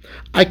Meir,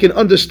 I can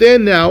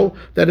understand now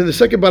that in the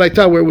second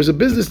baraita where it was a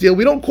business deal,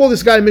 we don't call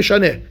this guy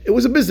Mishaneh. It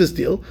was a business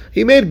deal.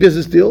 He made a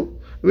business deal.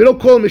 We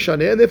don't call him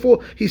Mishaneh, and therefore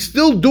he's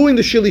still doing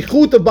the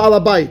shilichut of Baal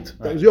Habayit.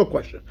 That was your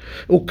question.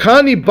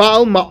 Ukani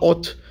Baal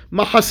Ma'ot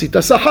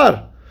Mahasita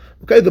Sahar.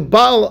 Okay, the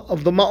Baal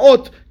of the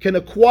Ma'ot can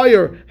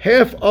acquire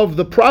half of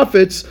the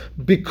profits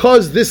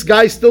because this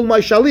guy's still my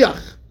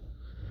shaliach.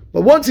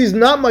 But once he's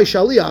not my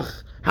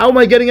shaliach, how am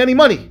I getting any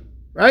money?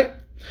 Right?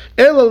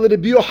 Ela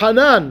Rabbi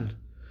Yohanan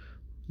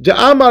de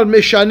Amar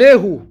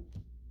Meshanehu.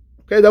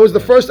 Okay, that was the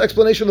first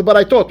explanation of the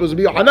Baraitot. Was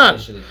Rabbi Yohanan.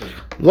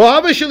 Lo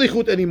have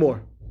shalichut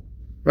anymore.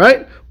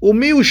 Right?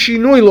 Umi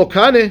ushinui lo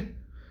kane.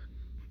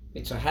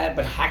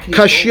 But how can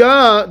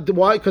Kashya,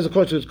 why? Because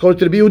according to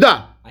Rabbi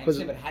Yehuda. I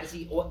understand, but how does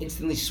he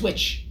instantly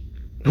switch?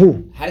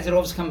 Who? How does it all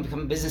of a sudden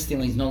become a business deal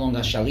and he's no longer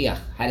a shaliach?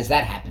 How does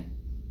that happen?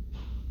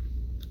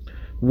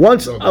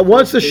 Once the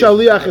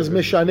shaliach is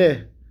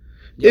mishaneh,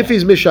 if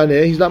he's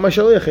mishaneh, he's not my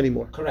shaliach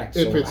anymore. Correct.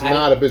 If it's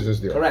not a business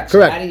deal. Correct.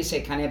 Correct. So how do you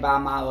say kaneh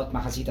ba'ma'ot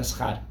machasita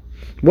schar?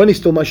 When he's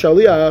still my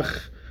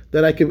shaliach,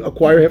 then I can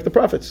acquire half the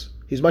profits.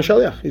 He's my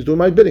shaliach. He's doing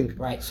my bidding.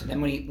 Right. So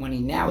then when he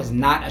now is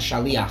not a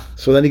shaliach.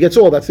 So then he gets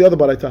all. That's the other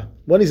baraita.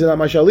 When he's not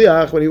my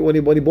shaliach, when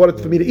he bought it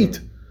for me to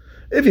eat.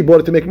 If he bought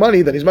it to make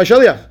money, then he's my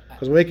shaliach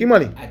because we're making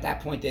money. At that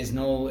point, it's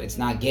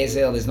not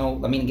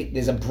gezel.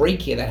 There's a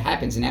break here that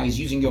happens, and now he's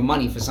using your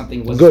money for something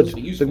that wasn't supposed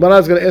to be used The for. Gemara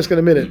is going to ask in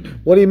a minute.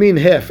 What do you mean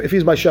half? If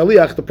he's my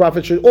shaliach, the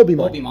profit should all be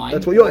mine.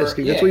 That's what you're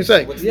asking. That's what you're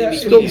saying.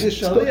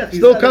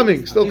 Still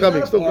coming.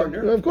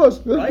 Of course.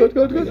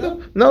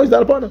 Good. No, he's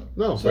not a partner.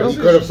 No, but he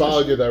could have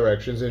followed your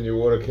directions, and he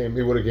would have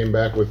came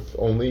back with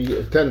only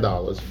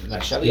 $10.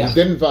 He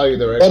didn't follow your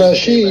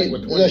directions.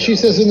 But Rashi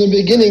says in the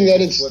beginning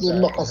that it's the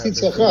machasit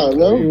sachar,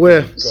 no?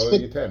 Where? Go to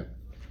your 10.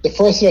 The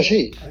first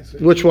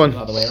Rashi. Which one? The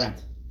other way around.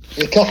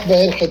 Lekach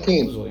b'hen Lose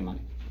chatin. all your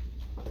money.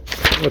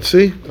 Let's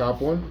see.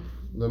 Top one.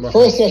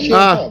 First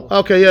Rashi.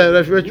 Okay, yeah,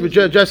 that's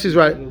Jesse's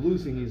right.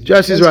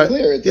 Jesse's That's right.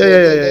 clear.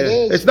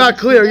 Yeah. It's not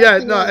clear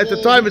yet. No, at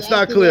the time it's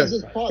not clear.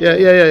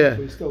 Yeah.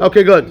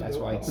 Okay, good.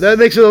 That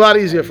makes it a lot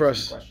easier for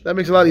us. That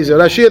makes it a lot easier.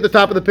 Rashi at the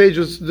top of the page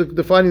was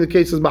defining the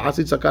case as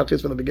Mahasit Sakar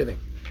case from the beginning.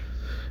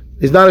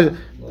 He's not.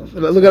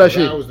 Look at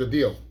Rashi. That was the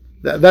deal.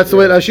 That's the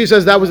way Rashi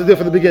says that was the deal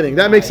from the beginning.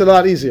 That makes it a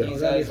lot easier.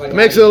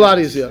 Makes it a lot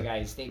easier.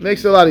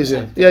 Makes it a lot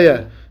easier.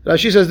 Yeah.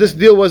 Rashi says this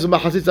deal was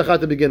Mahasit Sakar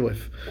to begin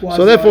with.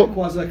 So therefore,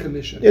 quasi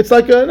commission. it's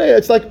like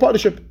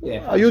partnership.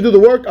 Yeah. You do the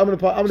work. I'm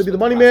gonna be the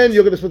money man.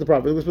 You're gonna split the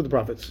profit. We're gonna split the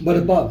profits. But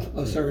above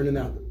a certain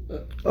amount.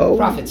 Oh,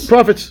 Profits.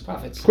 Profits.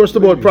 Across the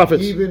board,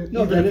 profits. Even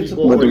No, if then he it's a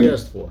bought what he partnership.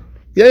 asked for.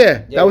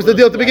 Yeah. That was the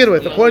deal to begin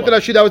with. According to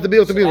Rashi, that was the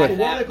deal to begin with.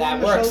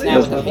 That works. Now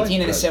with the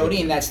Chitin and the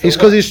Seurim, that's He's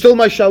because he's still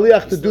my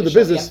shaliach to do the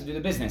business. To do the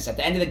business. At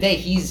the end of the day,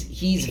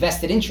 he's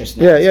vested interest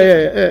now.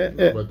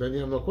 Yeah. But then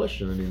you have no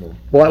question anymore.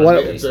 Why?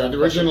 If the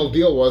original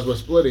deal was we're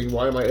splitting,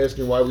 why am I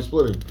asking why we're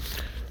splitting?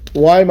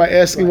 Why am I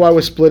asking why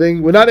we're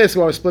splitting? We're not asking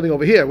why we're splitting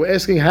over here. We're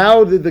asking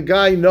how did the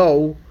guy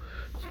know,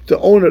 the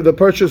owner, the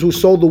purchaser who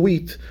sold the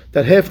wheat,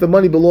 that half the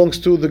money belongs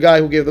to the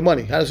guy who gave the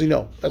money? How does he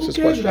know? That's his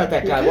question. About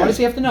that guy? Why does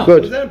he have to know?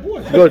 Good. Was that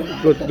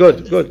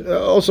important? Good.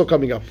 Also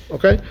coming up.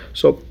 Okay,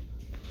 so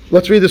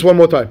let's read this one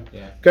more time.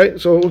 Yeah. Okay,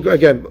 so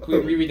again. Can we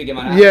reread the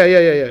Gemara?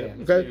 Yeah.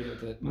 Okay,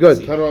 good.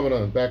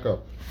 Tanramanan, back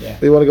up. Yeah.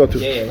 You want to go to?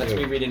 Yeah. Let's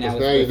reread it now.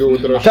 Now you do it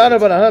with the Rashi.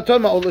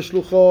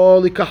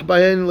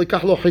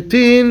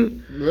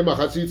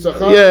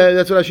 Yeah,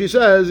 that's what she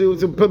says. It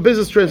was a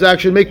business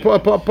transaction. Make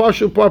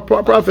partial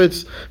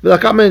profits. One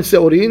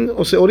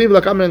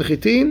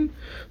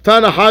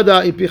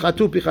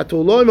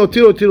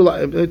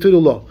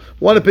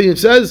opinion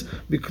says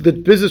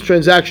the business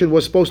transaction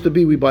was supposed to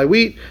be we buy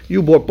wheat,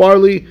 you bought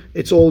barley,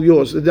 it's all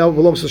yours. It now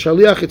belongs to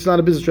shaliach. It's not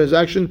a business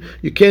transaction.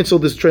 You cancel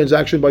this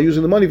transaction by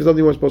using the money for something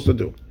you weren't supposed to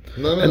do.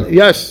 No.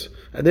 Yes,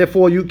 and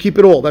therefore you keep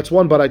it all. That's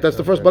one baraita. That's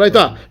the first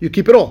baraita. You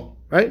keep it all,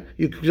 right?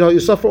 You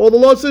suffer all the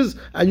losses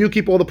and you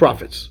keep all the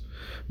profits.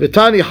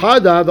 Betani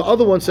hada, the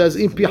other one says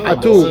im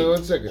pihatu.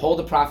 1 second. Hold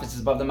the profits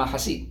above the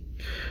machasit.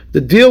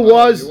 The deal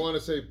was You want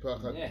to say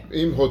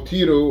im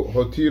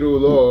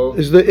hotiru lo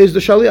is the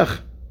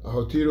shaliach.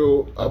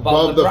 hotiru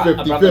above the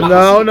 50-50.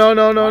 No,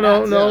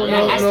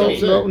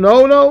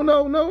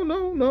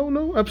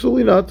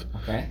 absolutely not.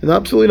 Okay. No,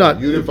 absolutely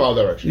not. You didn't follow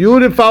directions. You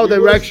didn't follow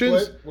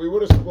directions. We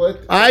would have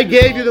split. I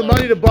gave you the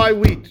money to buy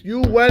wheat.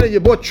 You went and you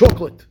bought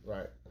chocolate.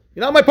 Right.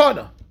 You're not my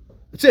partner.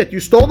 That's it. You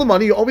stole the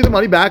money. You owe me the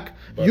money back.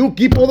 You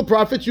keep all the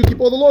profits. You keep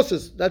all the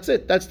losses. That's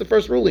it. That's the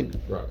first ruling.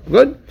 Right.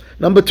 Good?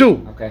 Number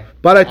 2. Okay.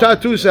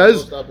 Baraita 2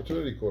 says, Lost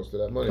opportunity cost to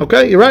that money.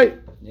 okay, you're right.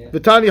 Yeah.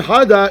 V'tani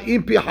hada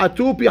im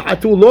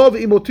pihatu lo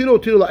v'imotiro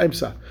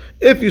la'emsa.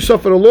 If you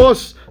suffer a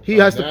loss, he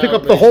has to Now pick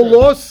up it the makes whole sense.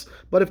 loss.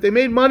 But if they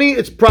made money,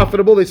 it's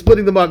profitable. They're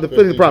splitting the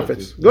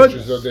profits. 50-50, Good?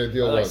 Which is what their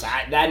deal was.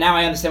 Now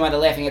I understand why they're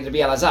laughing at Rabbi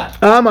Elazar.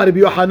 Amar Rabbi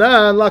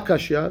Yohanan la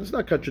kashya. It's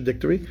not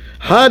contradictory.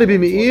 Ha Rabbi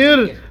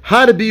Meir,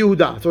 ha Rabbi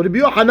Yehuda. So Rabbi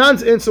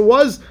Yohanan's answer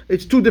was,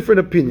 it's two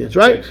different opinions,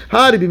 right?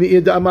 Ha Rabbi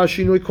Meir da amar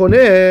shinui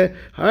koneh,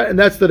 and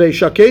that's the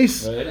Reisha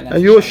case.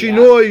 And you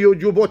shinui,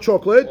 you bought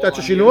chocolate. That's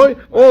a shinui.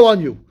 All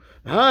on you.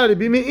 Ha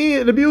Rabbi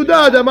Meir, Rabbi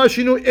Yehuda da amar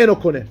shinui eno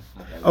koneh.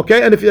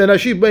 Okay, and if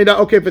Rashi made out,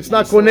 okay, if it's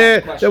not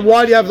koneh, then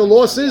why do you have the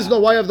losses?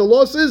 No, why you have the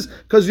losses?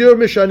 Because you're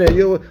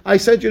mishaneh. I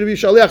sent you to be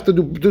shaliach to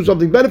do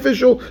something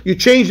beneficial. You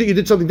changed it. You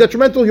did something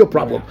detrimental. Your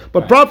problem.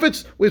 But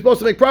profits, we're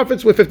supposed to make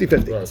profits. We're 50-50.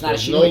 Right. It's not a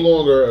It's shinui. no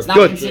longer It's not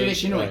Good. considered a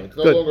shinui. It's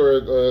no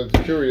longer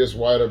curious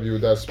why W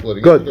that's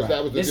splitting. Good. Because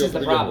that was the This deal is the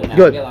to begin problem. with. Now,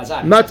 Good. Rabbi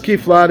Elazar, Not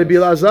kifla Rabbi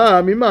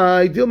Elazar.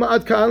 Mimai dil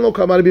ma'ad ka'an lo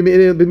kamar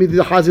b'midi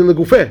hazi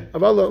legufeh.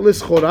 Aval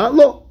lischora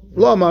lo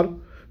amar.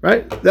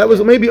 Right? That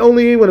was maybe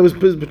only when it was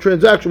a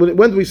transaction.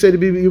 When do we say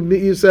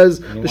he says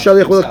the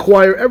shaliach will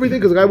acquire everything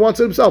because the guy wants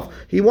it himself.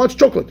 He wants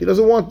chocolate. He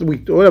doesn't want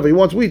wheat or whatever. He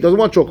wants wheat. Doesn't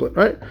want chocolate.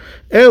 Right?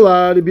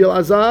 Ela Rabbi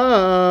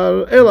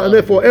Elazar. Ela and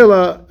therefore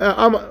Ela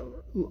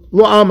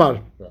lo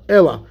amar.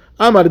 Ela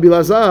amar Rabbi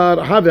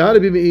Elazar. Have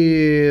Rabbi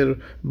Meir.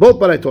 Both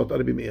baraitot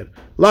Rabbi Meir.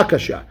 La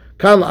kasha.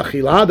 Kan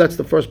la'achila. That's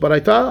the first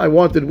baraita. I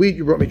wanted wheat.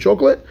 You brought me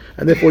chocolate,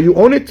 and therefore you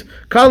own it.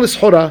 Kan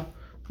l'shora.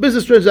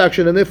 Business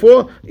transaction, and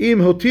therefore im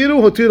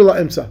hotiru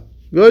la'emsa.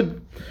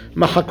 Good.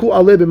 Mahaku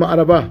ale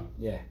b'ma'araba.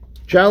 Yeah.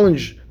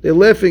 Challenge. They're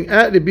laughing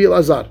at Rabbi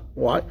Elazar.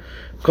 Why?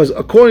 Because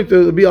according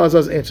to Rabbi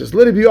Elazar's answers,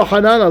 Rabbi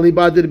Yohanan ali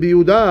ba'd Rabbi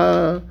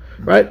Yehuda.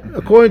 Right?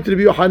 According to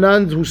Rabbi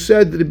Yohanan, who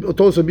said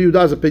told us Rabbi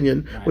Yehuda's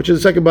opinion, which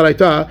is the second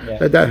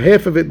baraita, that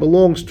half of it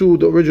belongs to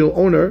the original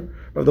owner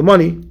of the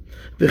money.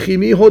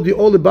 V'chimi hodi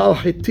ol lebal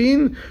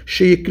chitin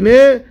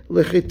sheyikne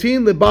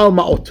lechitin lebal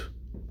ma'ot.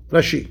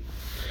 Rashi.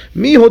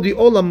 מי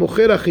הודיעו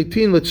למוכר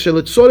החיטין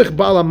שלצורך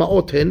בעל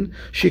המעות הן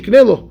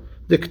שיקנה לו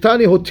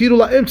דקטני הותירו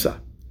לאמצע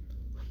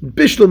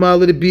בשלמה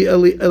לרבי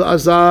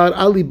אלעזר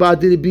אליבא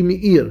דרבי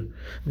מאיר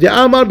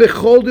דאמר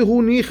בכל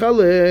דהו ניחא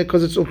לה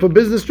because it's for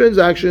business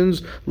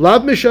transactions לאו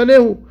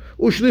משנהו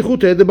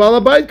ושליחותא דבעל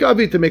הבית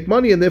כאבי to make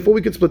money and therefore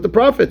we can split the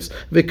profits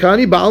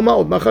וכאני בעל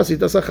מעות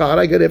מחסית השכר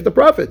I get half the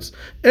profits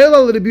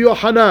אלא לרבי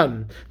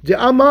יוחנן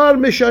דאמר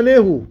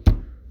משנהו.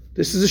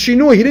 This is a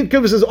shinui. He didn't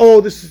give us as,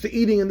 this is the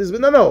eating and this, but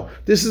no.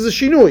 This is a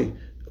shinui.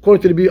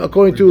 According to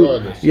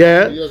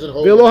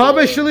Velo have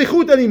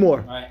shlichut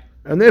anymore. Right.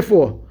 And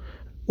therefore,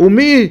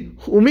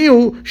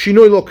 umihu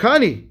shinui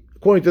lokani.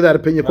 According to that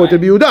opinion,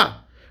 according to Yehuda.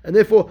 And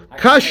therefore,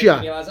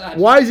 Kashya.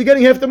 Why is he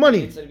getting half the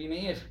money?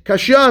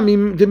 Kashya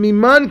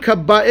miman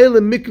kaba'el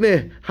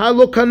mikne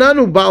halo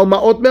kananu ba'al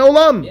ma'ot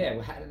me'olam.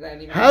 Yeah.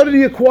 How did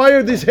he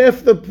acquire this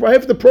half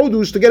the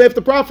produce to get half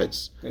the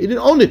profits? He didn't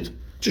own it.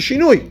 It's a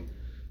shinui.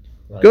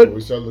 Right, Good.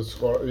 we sell the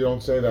schora. You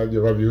don't say that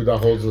your Rabbi Yehuda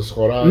holds the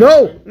schora.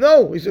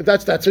 No. He said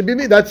that's Rabbi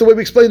Meir. That's the way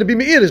we explain the Rabbi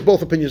Meir. Is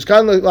both opinions.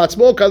 Kan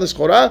latzmo, kan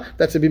l'schora.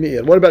 That's Rabbi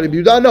Meir. What about Rabbi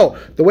Yehuda? No.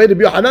 The way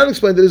Rabbi Yochanan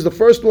explained it is the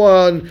first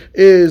one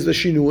is the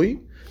shinui,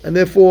 and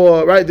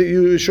therefore, right,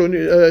 the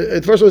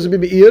first one is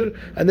Rabbi Meir,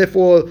 and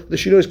therefore the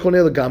shinui is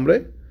koneh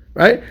legamre,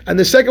 right? And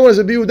the second one is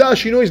Rabbi Yehuda.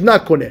 Shinui is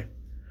not koneh.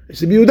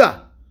 It's Rabbi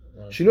Yehuda.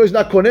 Shinui is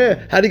not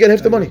koneh. How do you get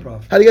half the money?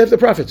 How do you get half the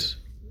profits?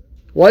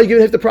 Why are you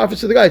giving half the profits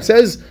to the guy? It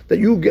says that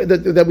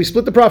that we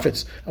split the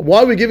profits. And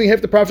why are we giving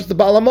half the profits to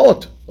Baal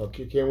HaMaot?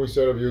 Okay, can we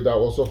say Rabbi Yehuda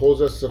also holds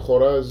us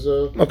schora as?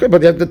 Okay, but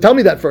you have to tell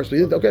me that first.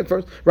 Okay,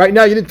 first. Right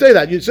now you didn't say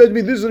that. You said to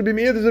me, this is Rabbi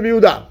Meir, this is Rabbi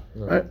Yehuda.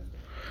 Right?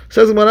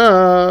 Says the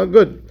Gemara,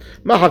 good.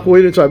 מה חכו?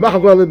 You didn't say. מה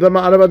חכו?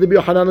 למה ערב רבי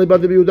יוחנן לבת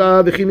רבי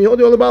יהודה וכי מי עוד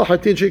יהיה לבעל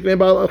חיתין שיקנה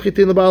בעל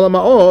חיתין לבעל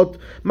המעות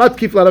מה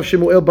תקיף לרב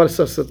שמואל בר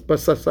ססרתי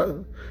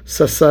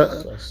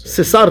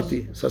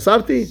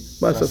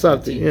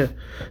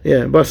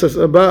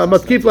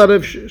מתקיף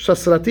לרב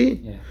ססרתי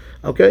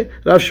אוקיי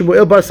רב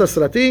שמואל בר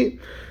ססרתי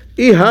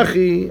אי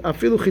הכי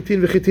אפילו חיתין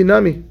וחיתין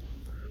נמי.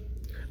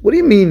 What do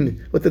you mean?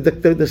 What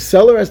the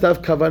seller has to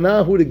have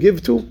kavanah who to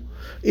give to?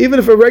 Even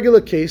if a regular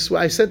case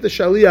where I sent the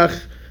shaliach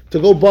to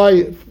go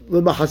buy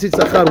the machasit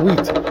zachar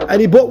wheat, and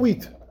he bought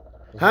wheat.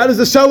 How does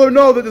the seller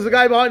know that there's a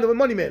guy behind him, a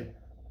money man?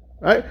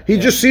 Right? He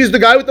just sees the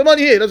guy with the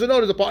money here. He doesn't know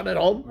there's a partner at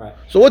home. Right.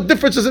 So what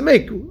difference does it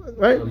make?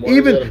 Right?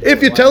 Even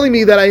if you're telling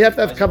me that I have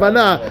to have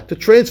kavanah to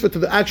transfer to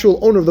the actual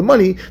owner of the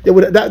money, that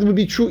would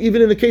be true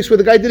even in the case where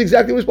the guy did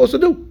exactly what he was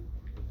supposed to do.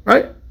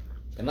 Right?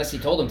 Unless he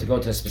told him to go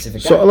to a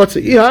specific guy. So let's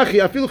see.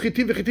 Afilu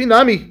chitin v'chitin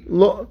nami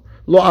lo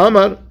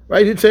amar.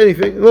 Right? He didn't say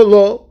anything.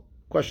 Lo.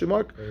 Question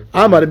mark.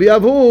 Amar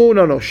bi'avu.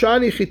 No.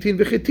 Shani chitin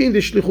v'chitin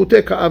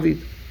v'shlichute ka'avid.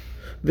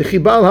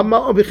 V'chibal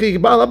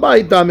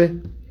habayit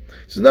dame.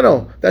 He says,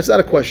 no, that's not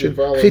a question.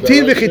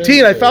 Chitin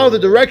v'chitin, I follow the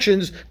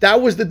directions.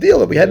 That was the deal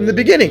that we had in the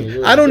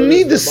beginning. I don't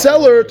need the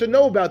seller to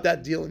know about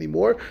that deal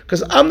anymore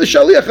because I'm the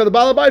shaliach of the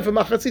Baal HaBayit for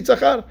machatzit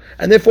zachar,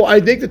 and therefore I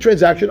make the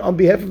transaction on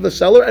behalf of the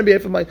seller and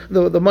behalf of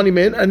the money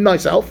man and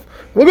myself.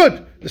 We're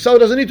good. The seller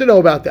doesn't need to know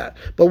about that.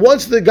 But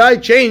once the guy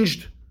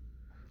changed,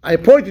 I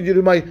appointed you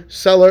to my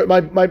seller,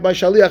 my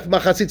shaliach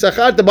machatzit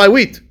zachar to buy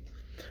wheat.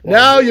 Well,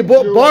 now you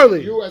bought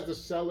barley. You as the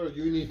seller,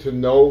 you need to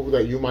know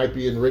that you might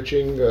be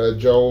enriching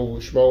Joe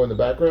Schmo in the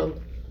background?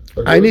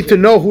 I need to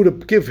know who to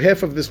give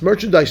half of this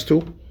merchandise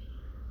to.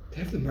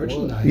 Have the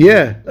merchandise?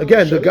 Yeah.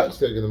 Again, the guy's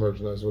taking the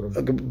merchandise with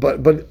him.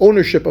 But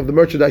ownership of the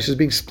merchandise is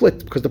being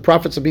split because the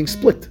profits are being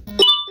split.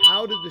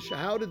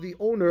 How did the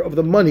owner of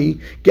the money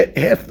get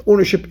half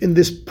ownership in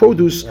this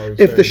produce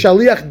if the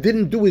shaliach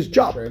didn't do his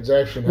job?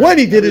 When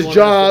he did his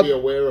job, has to be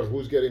aware of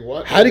who's getting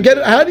what. How did the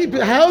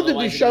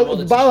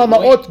Baal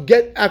HaMaot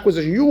get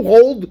acquisition? You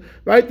hold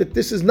right that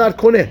this is not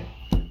koneh.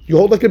 You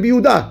hold like a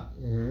Yehuda.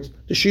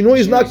 The shinoi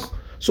is not.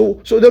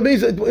 So that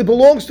means it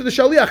belongs to the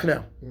shaliach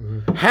now.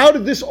 How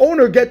did this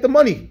owner get the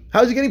money?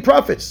 How is he getting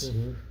profits?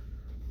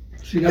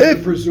 So you have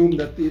to presume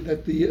that the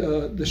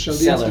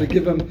shaliach is going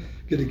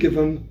to give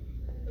him.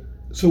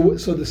 So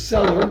the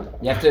seller.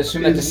 You have to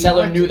assume that the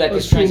seller knew that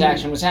this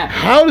transaction was happening.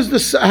 How does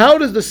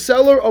the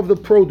seller of the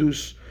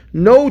produce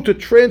know to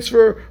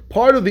transfer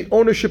part of the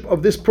ownership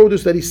of this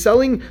produce that he's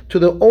selling to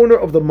the owner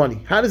of the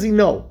money? How does he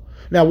know?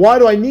 Now, why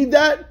do I need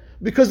that?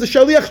 Because the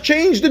shaliach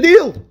changed the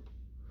deal.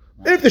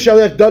 If the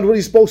shaliach done what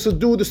he's supposed to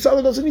do, the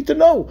seller doesn't need to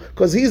know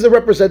because he's a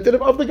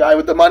representative of the guy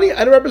with the money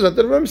and a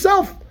representative of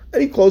himself.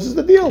 And he closes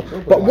the deal.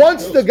 But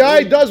once the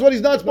guy does what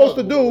he's not supposed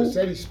to do... He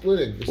said he's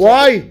splitting.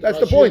 Why?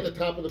 That's the point. At the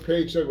top of the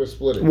page said we're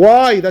splitting.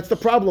 Why? That's the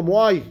problem.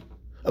 Why?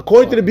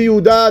 According to the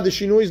Yehuda, the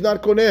shinui is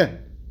not koneh.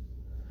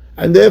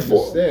 And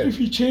therefore... If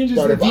he changes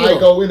the deal... But if I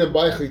go in and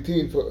buy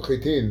chitin for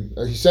chitin,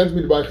 he sends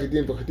me to buy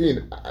chitin for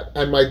chitin,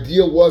 and my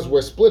deal was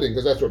we're splitting,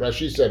 because that's what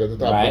Rashi said at the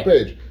top of the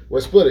page.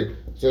 We're splitting.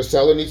 So the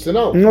seller needs to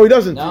know. No, he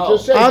doesn't. No. He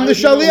just said, I'm the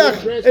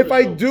shaliach. If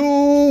I do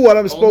what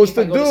I'm supposed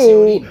to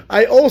do,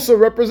 I also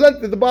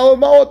represent the Baal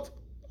HaMaot.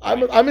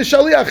 I'm a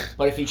shaliach.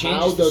 But if he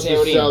changes the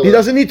Seurim, he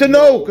doesn't need to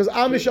know because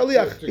I'm a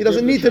shaliach. He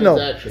doesn't need to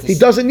know. He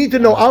doesn't need to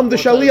know. I'm the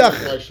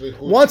shaliach.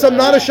 Once I'm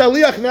not a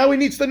shaliach, now he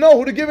needs to know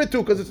who to give it to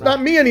because it's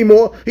not me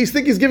anymore. He's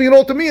giving it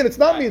all to me and it's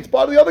not me. It's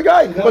part of the other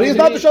guy. But he's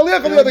not the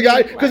shaliach of the other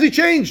guy because he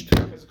changed.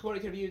 Because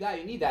according to the Yehuda,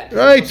 you need that.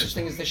 Right. There's no such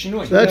thing as the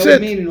shinui. That's it. it. I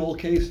mean, in all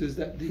cases,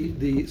 that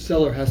the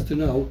seller has to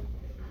know.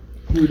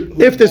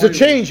 If there's a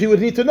change, he would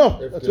need to know.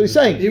 That's what he's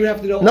saying. He would have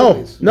to know.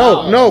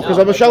 No, because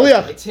I'm a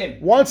shaliach. It's him.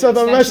 Once I'm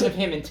I'm a of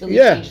him until he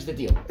changes the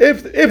deal.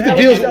 If the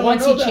deal,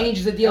 once he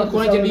changes the deal,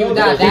 according to the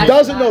Yehuda, he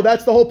doesn't know.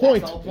 That's the whole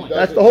point.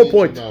 That's the whole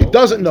point. He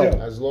doesn't know.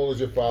 As long as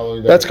you're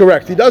following. That's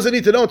correct. He doesn't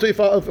need to know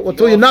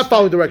until you're not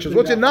following directions.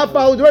 Once you're not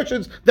following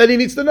directions, then he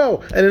needs to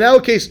know. And in our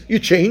case, you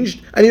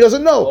changed, and he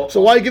doesn't know.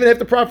 So why are you giving half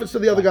the profits to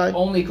the other guy?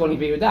 Only according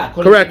to Yehuda.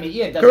 Correct.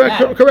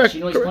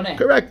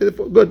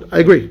 Good. I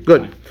agree.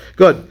 Good.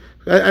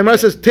 And when it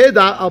says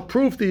Teda, I'll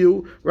prove to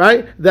you,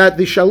 right, that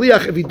the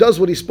shaliach, if he does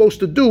what he's supposed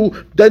to do,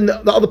 then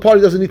the other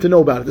party doesn't need to know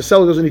about it. The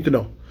seller doesn't need to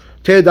know.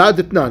 תדע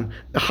דתנן,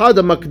 אחד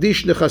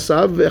המקדיש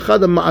נכסיו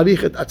ואחד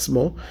המעריך את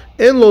עצמו,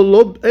 אין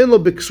לו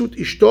בכסות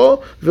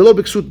אשתו ולא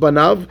בכסות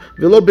בניו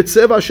ולא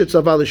בצבע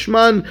שצבע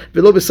לשמן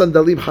ולא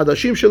בסנדלים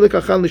חדשים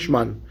שלקחן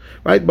לשמן.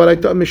 Right?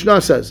 But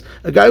Mishnah says,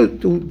 a guy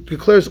who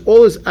declares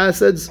all his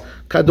assets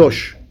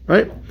kadosh,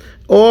 right?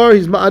 Or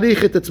he's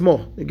ma'arich et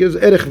etzmo, he gives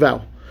erech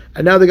vow,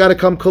 and now they got to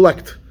come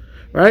collect.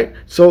 Right?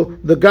 So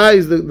the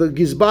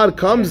gizbar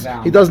comes,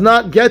 he does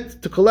not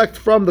get to collect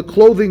from the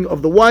clothing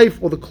of the wife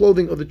or the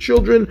clothing of the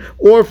children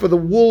or for the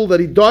wool that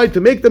he dyed to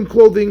make them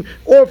clothing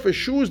or for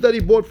shoes that he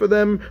bought for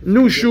them,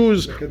 new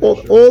shoes,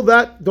 all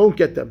that, don't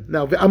get them.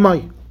 Now,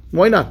 ve'amai,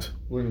 why not?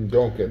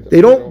 Don't get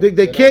them.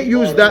 They can't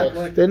use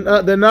that.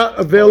 They're not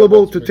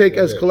available to take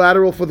as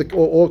collateral for the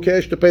or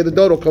cash to pay the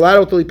debt or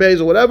collateral till he pays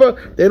or whatever.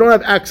 They don't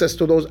have access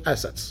to those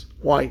assets.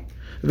 Why?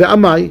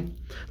 Ve'amai.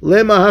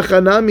 Lema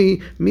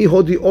hachanami mi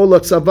hodi'o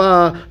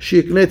latzava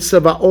sheiknet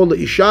tzava'o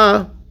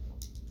leisha.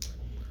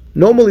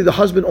 Normally the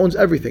husband owns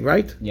everything,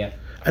 right? Yeah.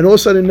 And all of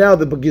a sudden now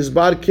the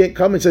gizbar can't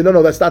come and say,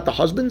 no, that's not the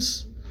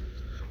husband's.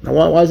 Now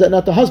why is that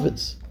not the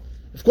husband's?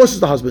 Of course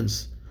it's the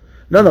husband's.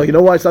 No, you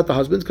know why it's not the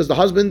husband's? Because the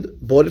husband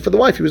bought it for the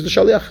wife. He was the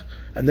shaliach.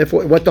 And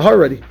therefore it went to her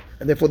already.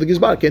 And therefore the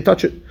gizbar can't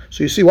touch it.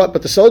 So you see what?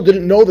 But the seller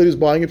didn't know that he was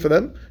buying it for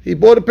them. He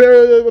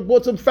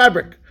bought some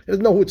fabric. He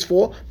doesn't know who it's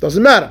for.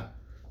 Doesn't matter.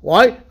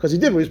 Why? Because he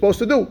did what he was supposed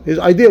to do. His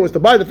idea was to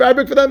buy the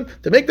fabric for them,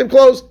 to make them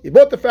clothes. He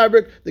bought the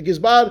fabric. The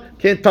gizbar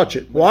can't touch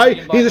it. Why?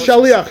 He's a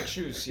shaliach.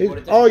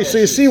 So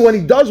you see, when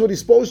he does what he's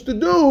supposed to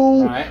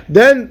do,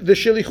 then the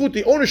shalichut,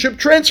 the ownership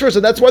transfers,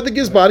 and that's why the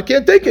gizbar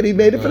can't take it. He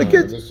made it for the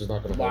kids. This is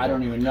not going to I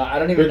don't even know. I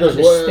don't even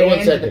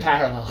understand the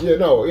parallel.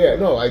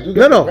 No, I do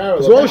get the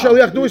parallel. So what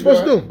shaliach do what he's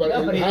supposed to do? But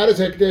how does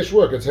hekdesh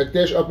work? It's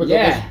hekdesh up until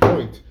this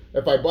point.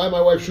 If I buy my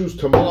wife shoes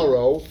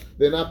tomorrow,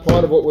 they're not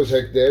part of what was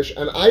hekdesh,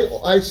 and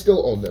I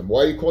still own them.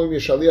 Why are you calling me a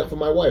shaliach for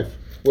my wife?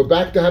 We're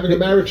back to having a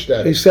marriage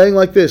status. He's saying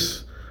like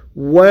this: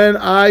 when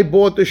I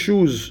bought the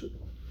shoes,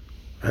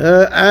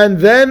 and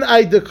then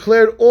I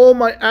declared all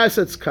my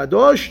assets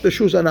kadosh, the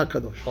shoes are not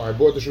kadosh. Oh, I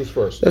bought the shoes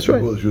first. That's right.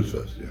 I bought the shoes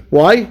first, yeah.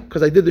 Why?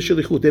 Because I did the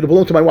shalichut. They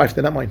belong to my wife.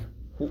 They're not mine.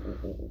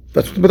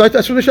 That's what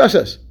the Mishnah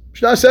says.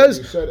 Mishnah says.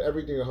 You said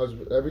everything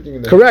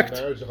in the correct.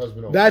 Marriage the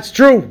husband owns. That's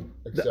true.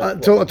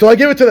 Until I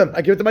give it to them.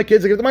 I give it to my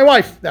kids. I give it to my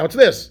wife. Now it's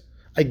this.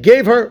 I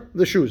gave her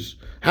the shoes.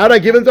 How did I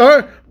give them to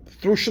her?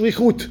 Through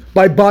shlichut,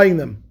 by buying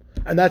them.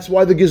 And that's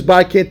why the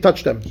gizbai can't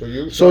touch them. So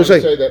you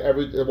say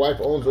that the wife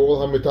owns all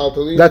her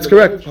metaltalin? That's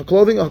correct. Her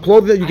clothing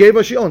that you gave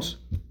her, she owns.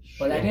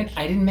 But I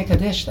didn't make a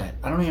dish that.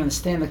 I don't even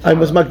understand the. I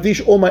must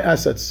makdish all my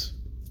assets.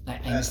 I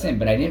understand,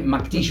 but I didn't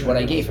makdish what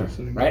I gave her,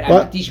 right? I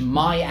makdish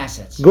my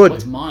assets. Good.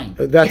 What's mine?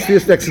 That's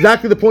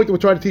exactly the point that we're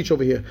trying to teach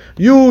over here.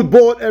 You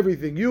bought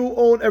everything. You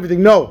own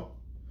everything. No.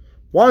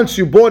 Once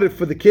you bought it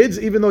for the kids,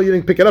 even though you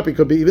didn't pick it up, it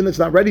could be, even if it's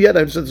not ready yet,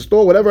 I just at the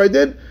store, whatever I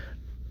did,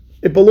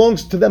 it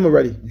belongs to them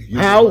already.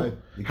 How?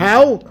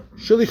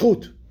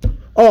 Shalichut.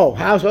 Oh,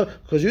 how?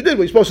 Because you did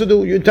what you're supposed to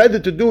do. You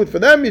intended to do it for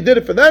them. You did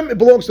it for them. It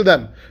belongs to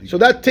them. So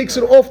that takes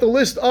it off the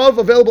list of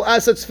available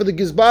assets for the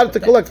gizbar to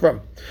collect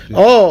from.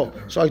 Oh,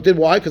 so I did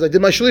why? Because I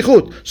did my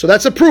shalichut. So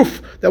that's a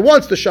proof that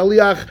once the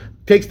shaliach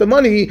takes the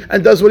money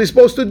and does what he's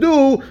supposed to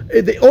do,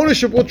 the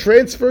ownership will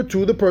transfer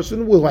to the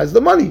person who has the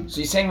money.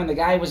 So you're saying when the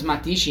guy was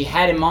makdish, he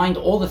had in mind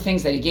all the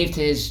things that he gave to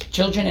his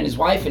children and his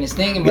wife and his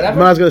thing and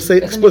whatever? I was going to say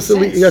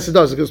explicitly. Yes, it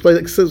does. I'll explain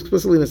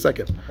explicitly in a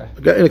second.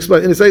 Okay.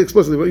 And say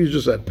explicitly what you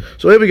just said.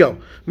 So here we go.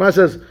 Mar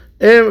says,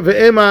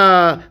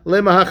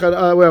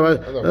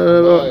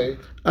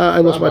 I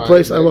lost my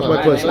place. I lost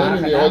my place.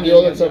 Thank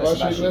you.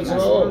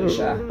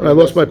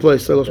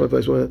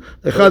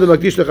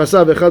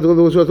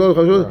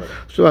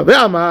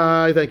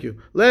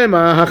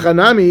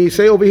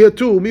 Say over here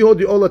too.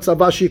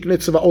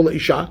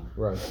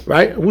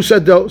 Right? Who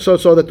said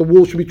so that the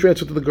wool should be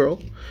transferred to the girl?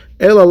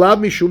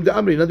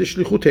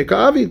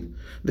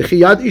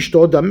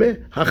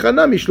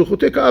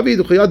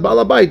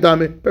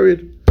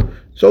 Period.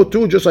 So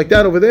too, just like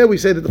that over there, we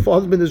say that the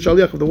husband is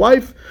shaliach of the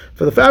wife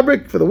for the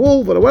fabric, for the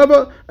wool, for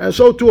whatever, and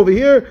so too over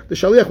here, the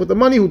shaliach with the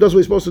money, who does what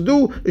he's supposed to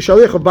do, is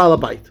shaliach of Baal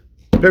Habayit.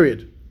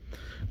 Period.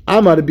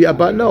 Amar be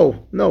about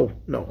no.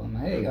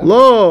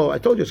 Lo, I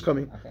told you it's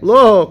coming.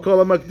 Lo,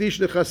 kol makdish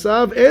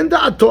nechasav and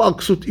da'ato al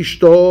ksut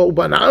ishto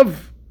ubanav.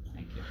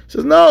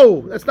 Says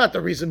no, that's not the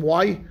reason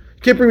why.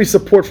 Can't bring me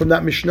support from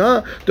that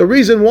Mishnah. The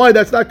reason why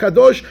that's not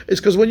kadosh is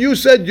because when you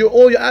said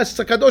all your assets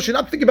are kadosh, you're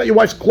not thinking about your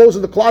wife's clothes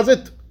in the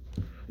closet.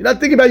 You're not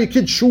thinking about your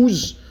kids'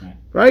 shoes,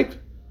 right?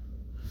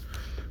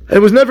 It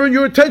was never in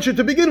your intention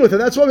to begin with,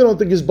 and that's why we don't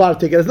think it's bar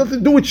take. It has nothing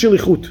to do with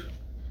shilichut. It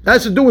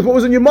has to do with what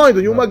was in your mind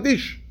when you were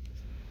makdish.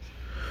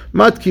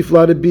 Matkif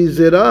la Rabbi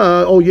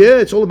zera. Oh yeah,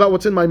 it's all about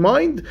what's in my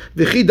mind.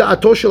 V'chi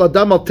da'ato shel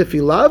adam al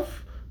tefilav.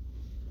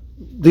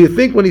 Do you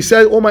think when he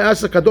said all my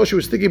assets are kadosh, he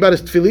was thinking about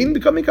his tefillin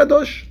becoming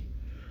kadosh?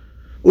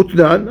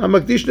 Utnan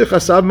hamakdish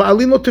nechasav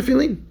ma'alin lo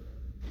tefillin.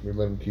 We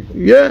let him keep it.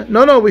 Yeah,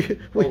 no, we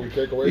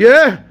take away.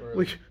 Yeah.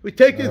 We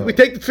take it. We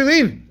take the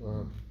tefillin.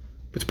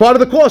 It's part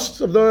of the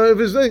cost of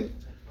his thing.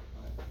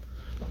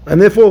 And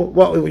therefore,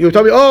 well, you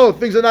tell me, oh,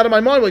 things are not in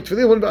my mind. Like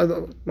tefillin.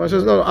 I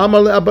says no.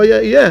 Amar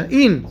le'Abaya, yeah,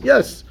 in,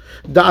 yes.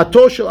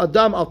 Da'ato shel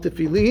adam al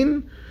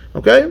tefillin.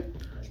 Okay.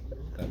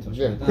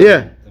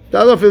 Yeah.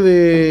 Da'ato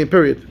tefillin.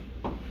 Period.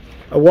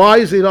 Why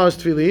is he on his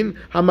tefillin?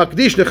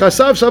 Hamakdish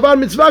nechasav savar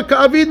mitzvah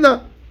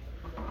ka'avidna.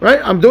 Right.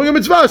 I'm doing a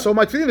mitzvah, so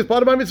my tefillin is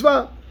part of my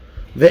mitzvah.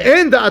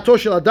 Ve'en da'ato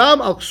shel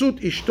adam al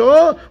ksut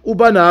ishto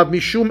ubanav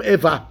mishum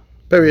eva.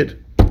 Period.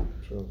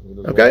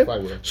 Okay,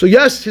 so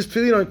yes, his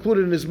tefillin are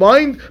included in his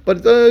mind,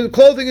 but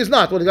clothing is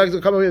not. When the guys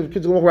come here,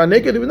 kids walk around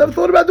naked, he never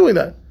thought about doing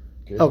that.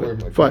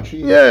 Okay, fine.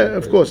 Yeah,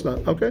 of course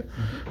not. Okay,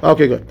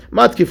 good.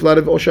 Matkif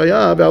larav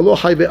Oshaya ve'alo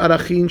chai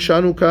ve'arachin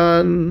shanu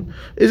kan.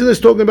 Isn't this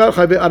talking about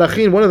chai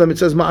ve'arachin? One of them it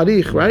says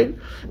ma'arich, right?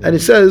 And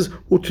it says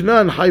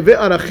utnan chai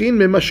ve'arachin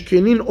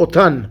memashkenin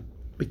otan.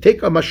 We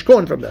take a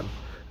mashkon from them.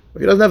 If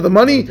he doesn't have the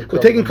money,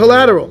 we're taking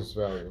collateral.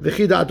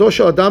 V'chi da'ato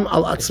adam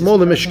al atzmo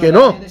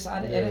lemeshkeno.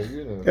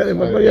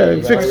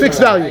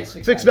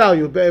 Fixed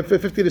value,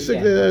 50 to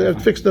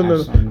 60, fixed them,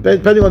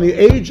 depending on the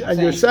age and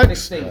your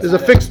sex. There's a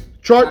fixed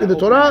chart in the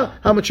Torah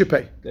how much you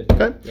pay.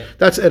 Okay,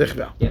 that's erech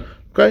val.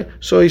 Okay,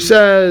 so he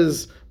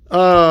says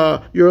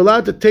you're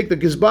allowed to take, the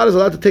gizbar is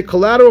allowed to take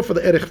collateral for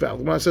the erech val.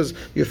 The Gemara says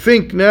you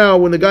think now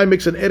when the guy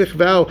makes an erech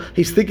val,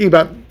 he's thinking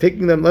about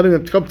taking them, letting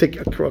them come take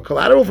a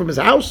collateral from his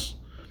house.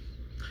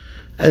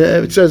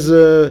 And it says,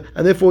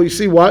 and therefore you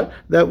see what?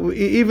 That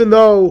even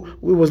though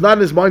it was not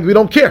in his mind, we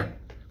don't care.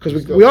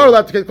 Because we are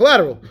allowed to take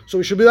collateral. So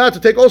we should be allowed to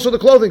take also the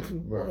clothing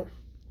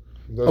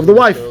of the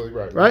wife.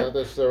 Right? Not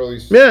necessarily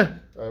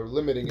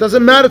limiting. It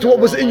doesn't matter to what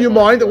was in your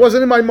mind. It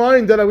wasn't in my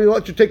mind that I would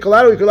let you take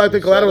collateral. You could let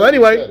take collateral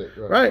anyway.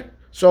 Right?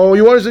 So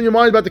you was in your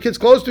mind about the kids'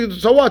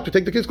 clothes, so what? To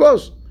take the kids'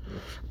 clothes.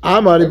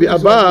 Amar bi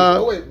Abba.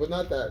 Oh wait, but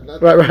not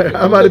that. Right.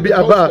 Amar bi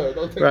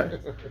Abba. Right.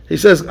 He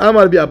says,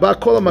 Amar bi Abba.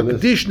 Kol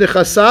hamakdish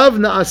nechasav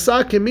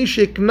naasa kemi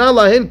shekna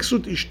lahen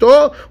ksut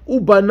ishto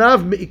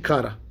ubanav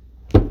meikara.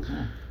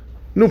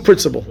 New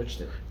principle.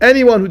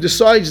 Anyone who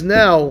decides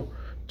now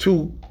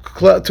to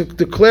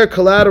declare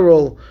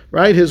collateral,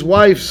 right? His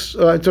wife's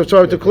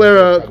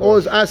declare all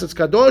his assets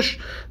kadosh,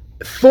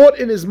 thought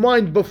in his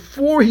mind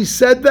before he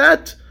said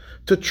that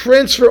to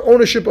transfer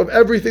ownership of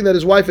everything that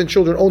his wife and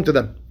children own to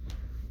them.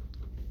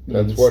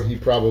 That's what he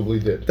probably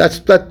did.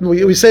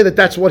 We say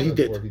that's what he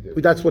did.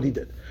 That's what he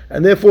did,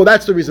 and therefore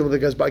that's the reason why the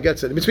guy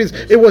gets it. Which means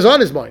it was on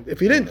his mind. If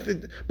he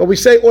didn't, but we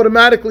say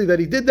automatically that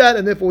he did that,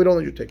 and therefore we don't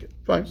let you take it.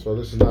 Fine. So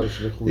this is not a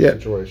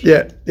situation.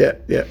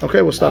 Yeah.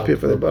 Okay, we'll stop here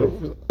for the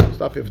Baruch.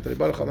 Stop here for today.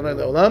 Baruch Adonai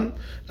Le'olam.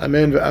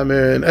 Amen.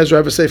 Amen. Ezra,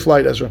 have a safe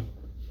flight, Ezra.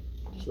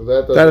 So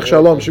that Derech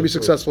Shalom should be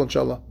successful,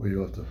 inshallah. Where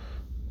you have to?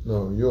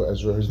 No, you're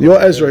Ezra.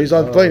 You're Ezra. He's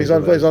on the plane. He's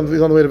on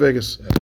the way to Vegas.